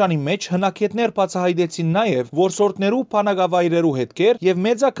դարաշրջանի մեջ հնակետներ բացահայտեցին նաև որսորդներու բանակավայրերու հետքեր եւ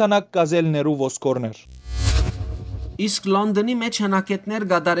մեծականակ գազելներու ոսկորներ։ Իսկ Լոնդոնի մեջ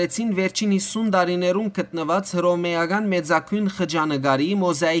հնակետներ գդարեցին վերջին 50 տարիներուն գտնված հռոմեական մեծակույն խճանկարի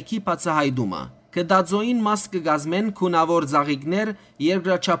մոզաիկի բացահայտումը։ Կդածոին մաս կգազմեն քունավոր ծաղիկներ,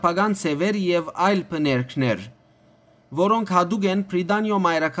 երկրաչափական ցևեր եւ այլ բներքներ, որոնք հadoop են Պրիդանիո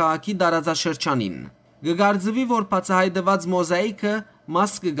մայրաքաղաքի տարածաշրջանին։ Գգարձվի, որ բացահայտված մոզաիկը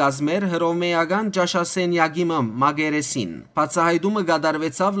մաս կգազմեր հռոմեական ճաշասենյակի մագերեսին։ Բացահայտումը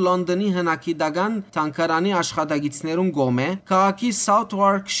կատարվեցավ Լոնդոնի հնակիդական թանգարանի աշխատակիցներուն կողմէ քաղաքի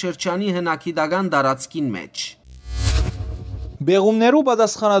Southwark շրջանի հնակիդական տարածքին մեջ։ Բեղումներու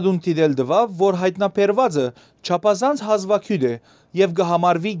պատասխանատուն դիտել դվավ, որ հայտնաբերվածը չափազանց հազվագյուտ է եւ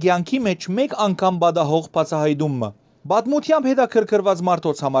կհամարվի կյանքի մեջ մեկ անգամ բադահող բացահայտումը։ Պատմությամբ հետաքրքրված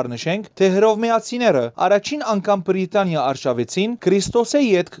մարդոց համար նշենք, թե հռոմեացիները առաջին անգամ Բրիտանիա արշավեցին Քրիստոսե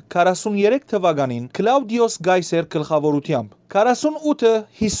ետք 43 թվականին Կլաուդիոս Գայսեր գլխավորությամբ։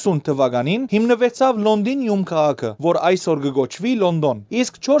 48-50 թվականին հիմնվեցավ Լոնդինիում քաղաքը, որ այսօր կգոչվի Լոնդոն։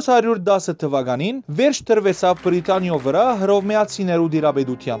 Իսկ 410 թվականին վերջ տրվեցավ Բրիտանիո վրա հռոմեացիներու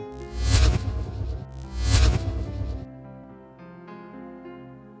դիրապետությամբ։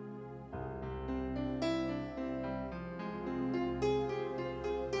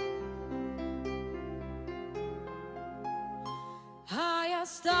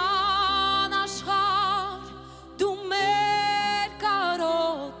 Հայաստան աշխարհ դու մեր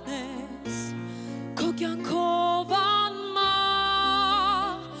կարոտն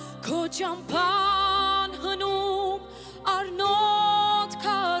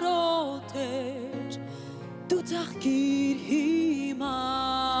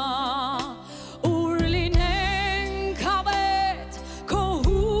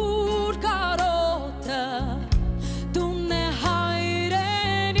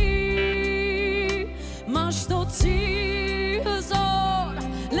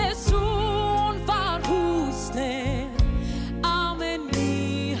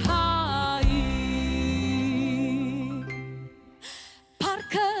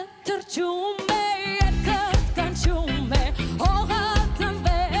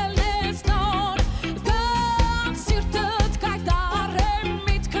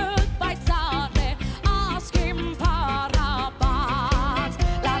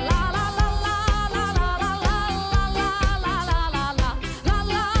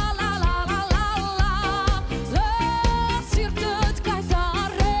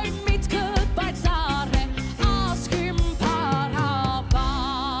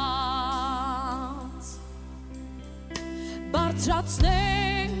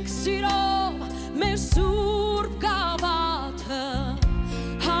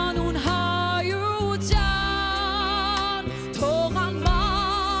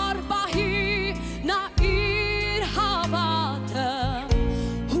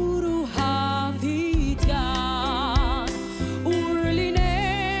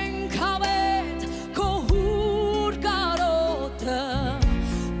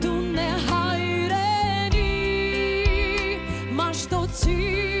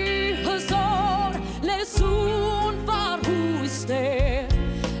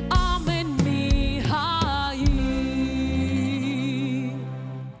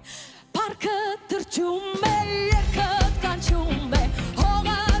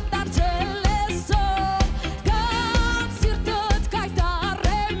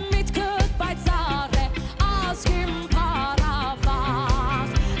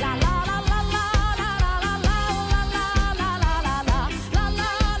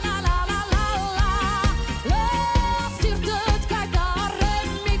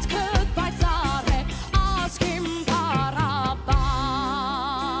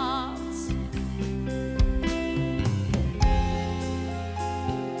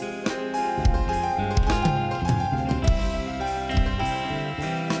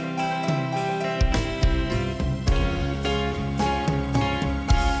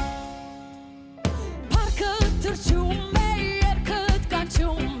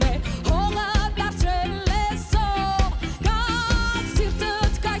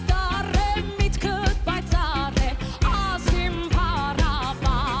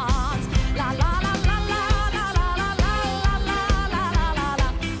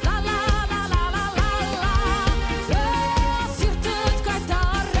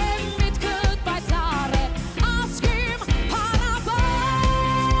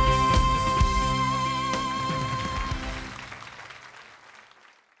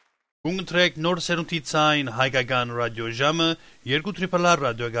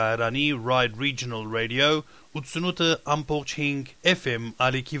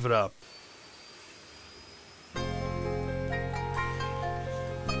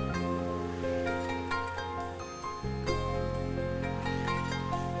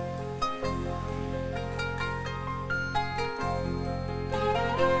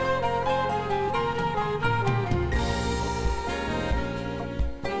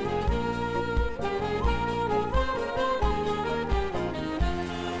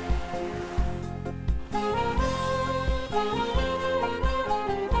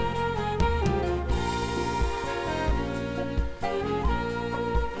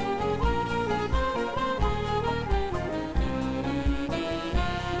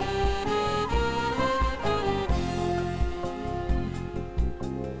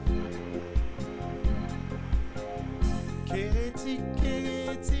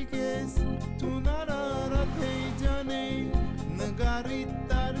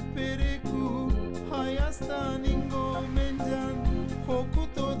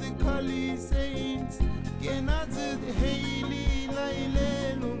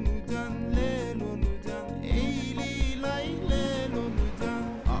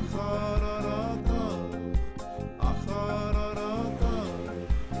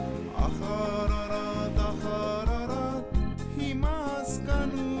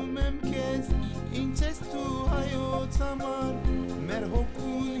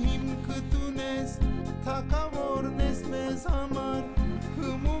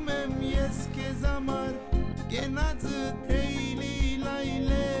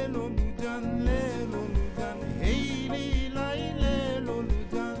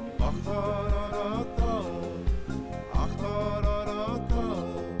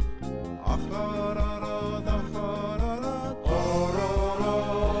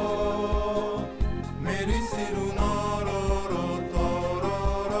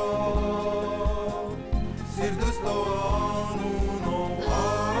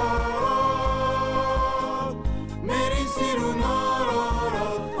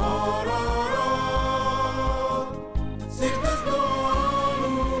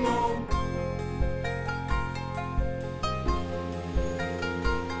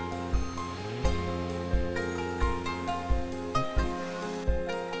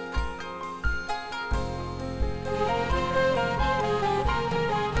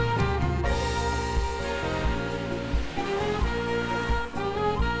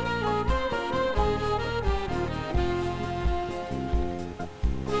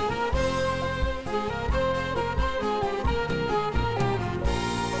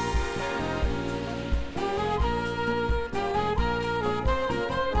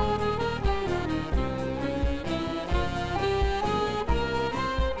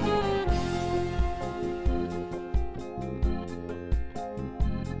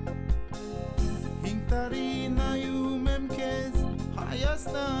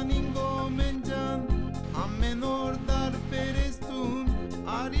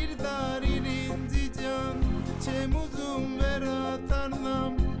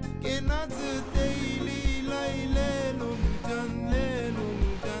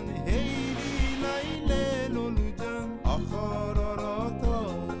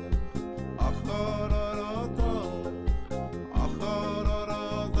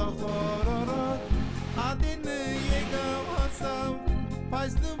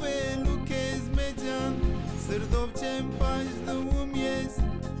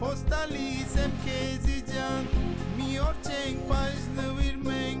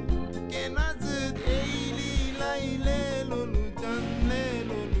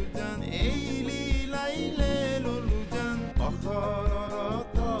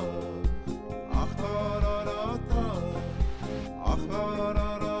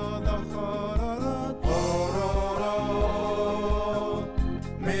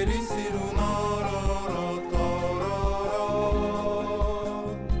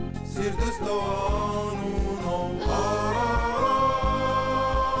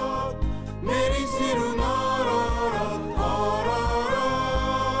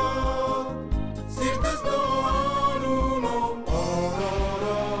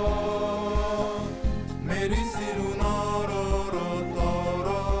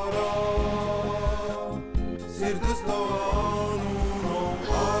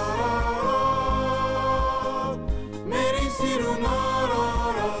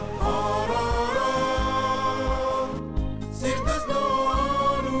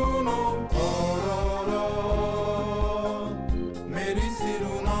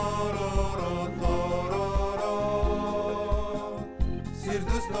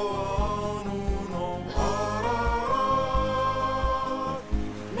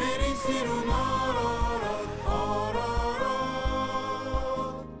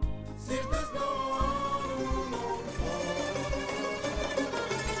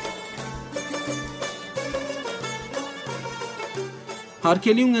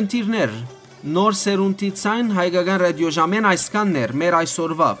Հարգելի ունգընտիրներ, Նոր Սերունդի Ձայն հայկական ռադիոժամեն այսքանն էր մեր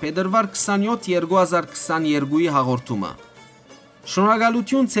այսօրվա փետրվար 27 2022-ի հաղորդումը։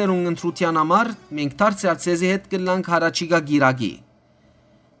 Շնորհակալություն ձեր ունգընտրության համար, մենք դարձյալ ցեզի հետ կլանք հարաճիգա գիրագի։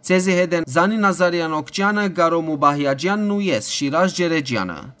 Ցեզի հետ են Զանի Նազարյան Օկչյանը, Գարոմ Ուբահյաջյանն ու ես, Շիրազ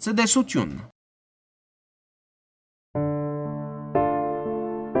Ջերեջյանը։ Ցտեսություն։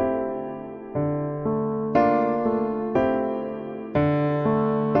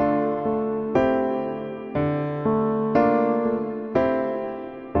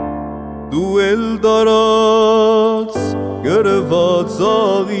 Դու էլ դարած գրված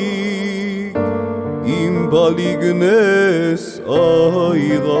աղիկ իմ բալիգնես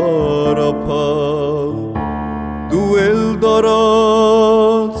այղարապար Դու էլ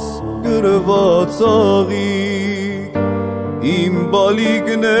դարած գրված աղիկ իմ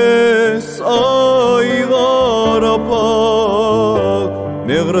բալիգնես այղարապար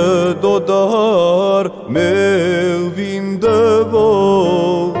Մեղրը դոդար մեղվին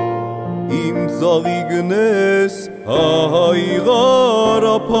դվող Զաղիգնես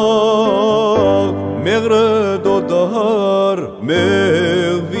հայղարապակ Մեղրը դոդահար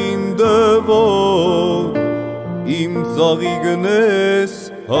մեղվին դվող Իմ զաղիգնես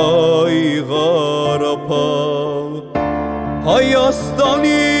հայղարապակ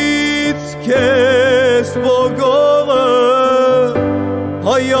Հայաստանից քեզ բոգողը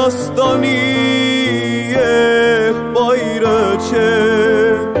Հայաստանի եղբայրը չէ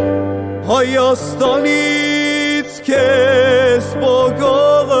Հայաստանից քեզ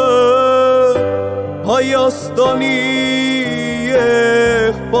բոգողը Հայաստանի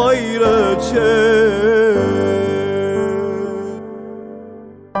եղբայրը չէ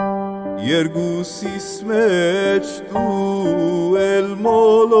Երկուսիս մեջ դու էլ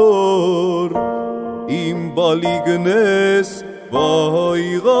մոլոր Իմ բալիգնես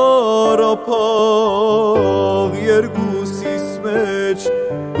վայղարապաղ Երկուսիս մեջ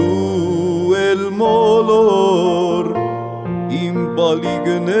դու էլ մոլոր Իմ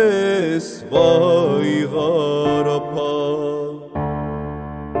բալիգնես վայղարապաղ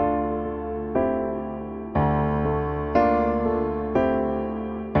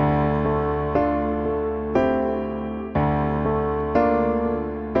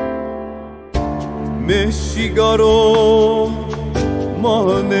Մեշիգարով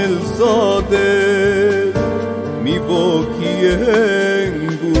մանել զադել մի ոգի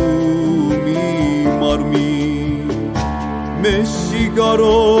ենք ու մի մարմին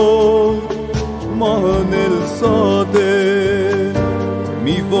Մեշիգարով մանել զադել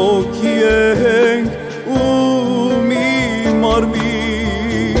մի ոգի ենք ու մի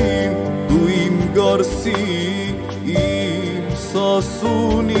մարմին Դու իմ գարսի իմ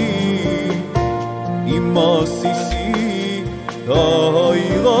սասունի Իմասիսի հայ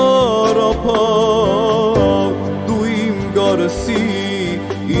Ղարաբաղ դու իմ գարսի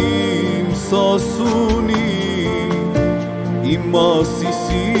իմ սասունի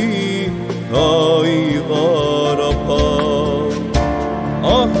Իմասիսի հայ Ղարաբաղ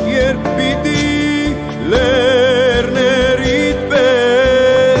ահ երբ պիտի լեռներիդ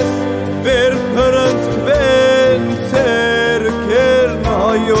պես վեր փրնցքվեն ցերքերն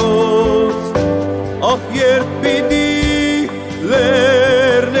հայոց ահ երբ պիտի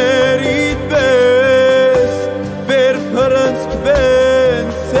լեռներիդ պես վեր փրնցքվեն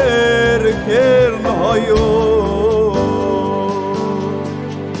ցերքերն հայոց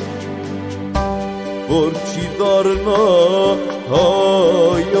որ չի դառնա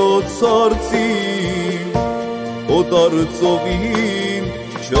հայոց արծին օտար ծովին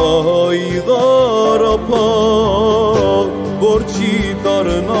չայ Ղարաբաղ որ չի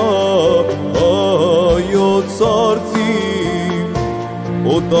դառնա հայոց արծին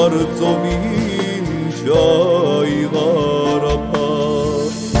օտար ծովին չայ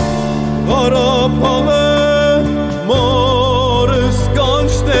Ղարաբաղ Ղարաբաղը մորս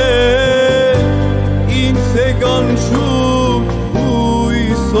կանչտե ինձ է կանչում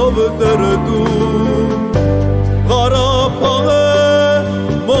հույսով դրդում Ղարաբաղը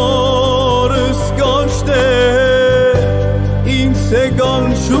մորս կանչտե ինձ է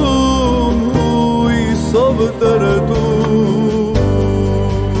կանչում հույսով դրդում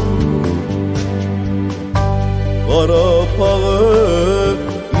Ղարաբաղը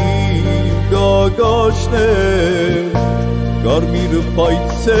իմ գագաշն է կարմիր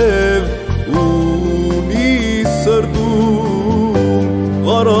պայծև ունի սրտում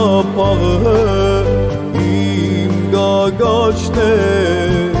Ղարաբաղը իմ գագաշն է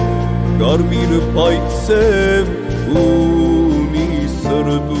կարմիր պայծև ունի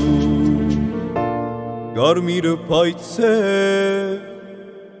սրտում կարմիր պայծև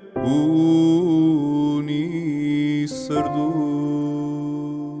ունի սրտում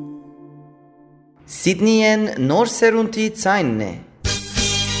Սիդնիեն Նոր Սերունդի ձայնն է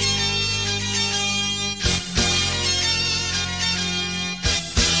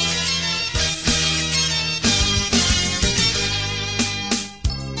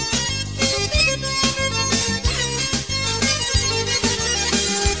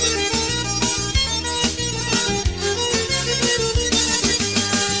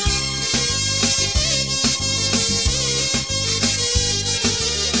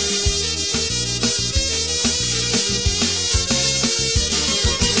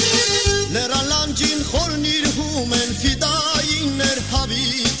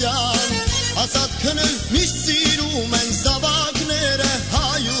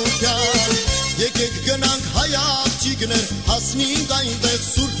Հասնինք այնտեղ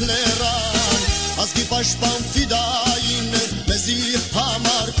սուրբ լեռան ազգի պաշտպան ֆիդայիններ մեզի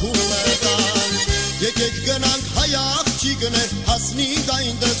համար քուլետան եկեք գնանք հայ աղջիկներ հասնինք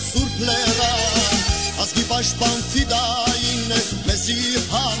այնտեղ սուրբ լեռան ազգի պաշտպան ֆիդայիններ մեզի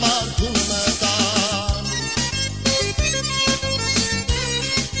համար քուլետան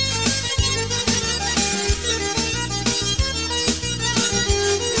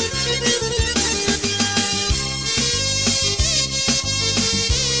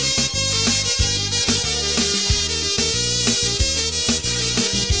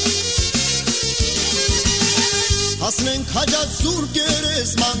Հասնենք հաջած սուր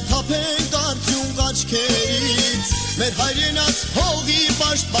գերեզման թափենք արդյունք աչքերից մեր հայրենաց հողի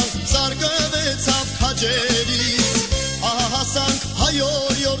պաշտպան զարգվեցավ քաջերից ահա հասանք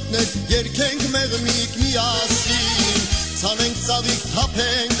հայօրյորտներ երգենք մեղմիկ միասին ցանենք ծավիկ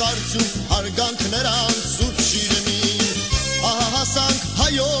թափենք արդյունք հարգանք նրան սուրբ շիրմին ահա հասանք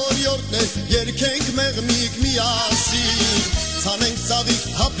հայօրյորտներ երգենք մեղմիկ միասին ցանենք ծավիկ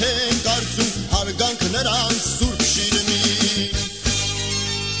թափենք արդյունք հարգանք նրան սուրբ շիրմին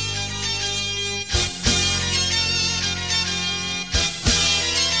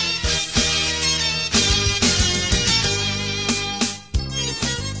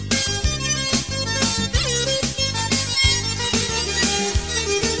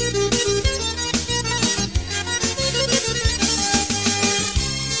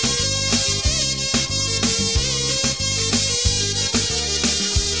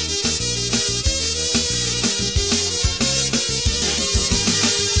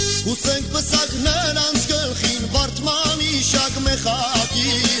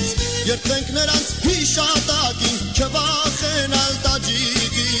Երբենք նրանց հիշատակին չվախենալ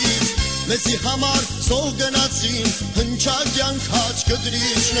տաջիկից մեզի համար սող գնացին հնչակյան քաչ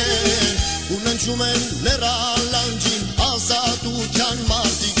կդրիչներ ու ննչում են լեռան լանջին ազատության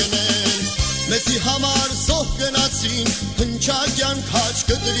մարտիկներ մեզի մեզի համար սող գնացին հնչակյան քաչ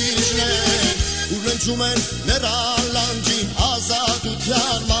կտրիչներ ուր ննջում են նեռան լանջին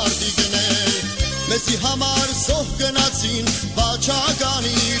ազատության մարտիկներ մեզի համար սող գնացին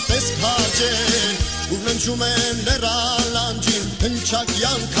բաչականի պես քաչեր ուր ննջում են նեռան լանջին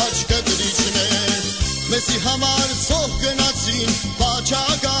հնչակյան քաչ կտրիչներ մեզի համար սող գնացին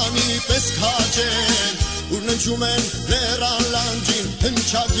բաչականի պես քաչեր ուր ննջում են նեռան լանջին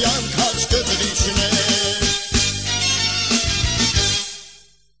հնչակյան քաչ կտրիչներ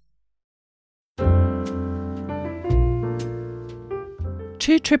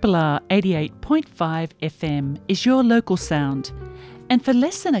 2RRR 88.5 FM is your local sound. And for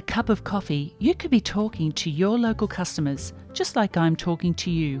less than a cup of coffee, you could be talking to your local customers, just like I'm talking to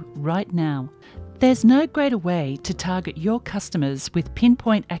you right now. There's no greater way to target your customers with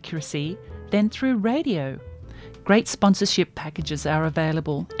pinpoint accuracy than through radio. Great sponsorship packages are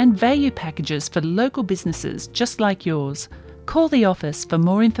available and value packages for local businesses just like yours. Call the office for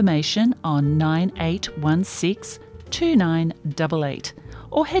more information on 9816 2988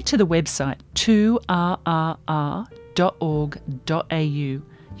 or head to the website 2rrr.org.au.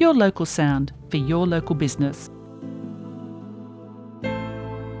 Your local sound for your local business.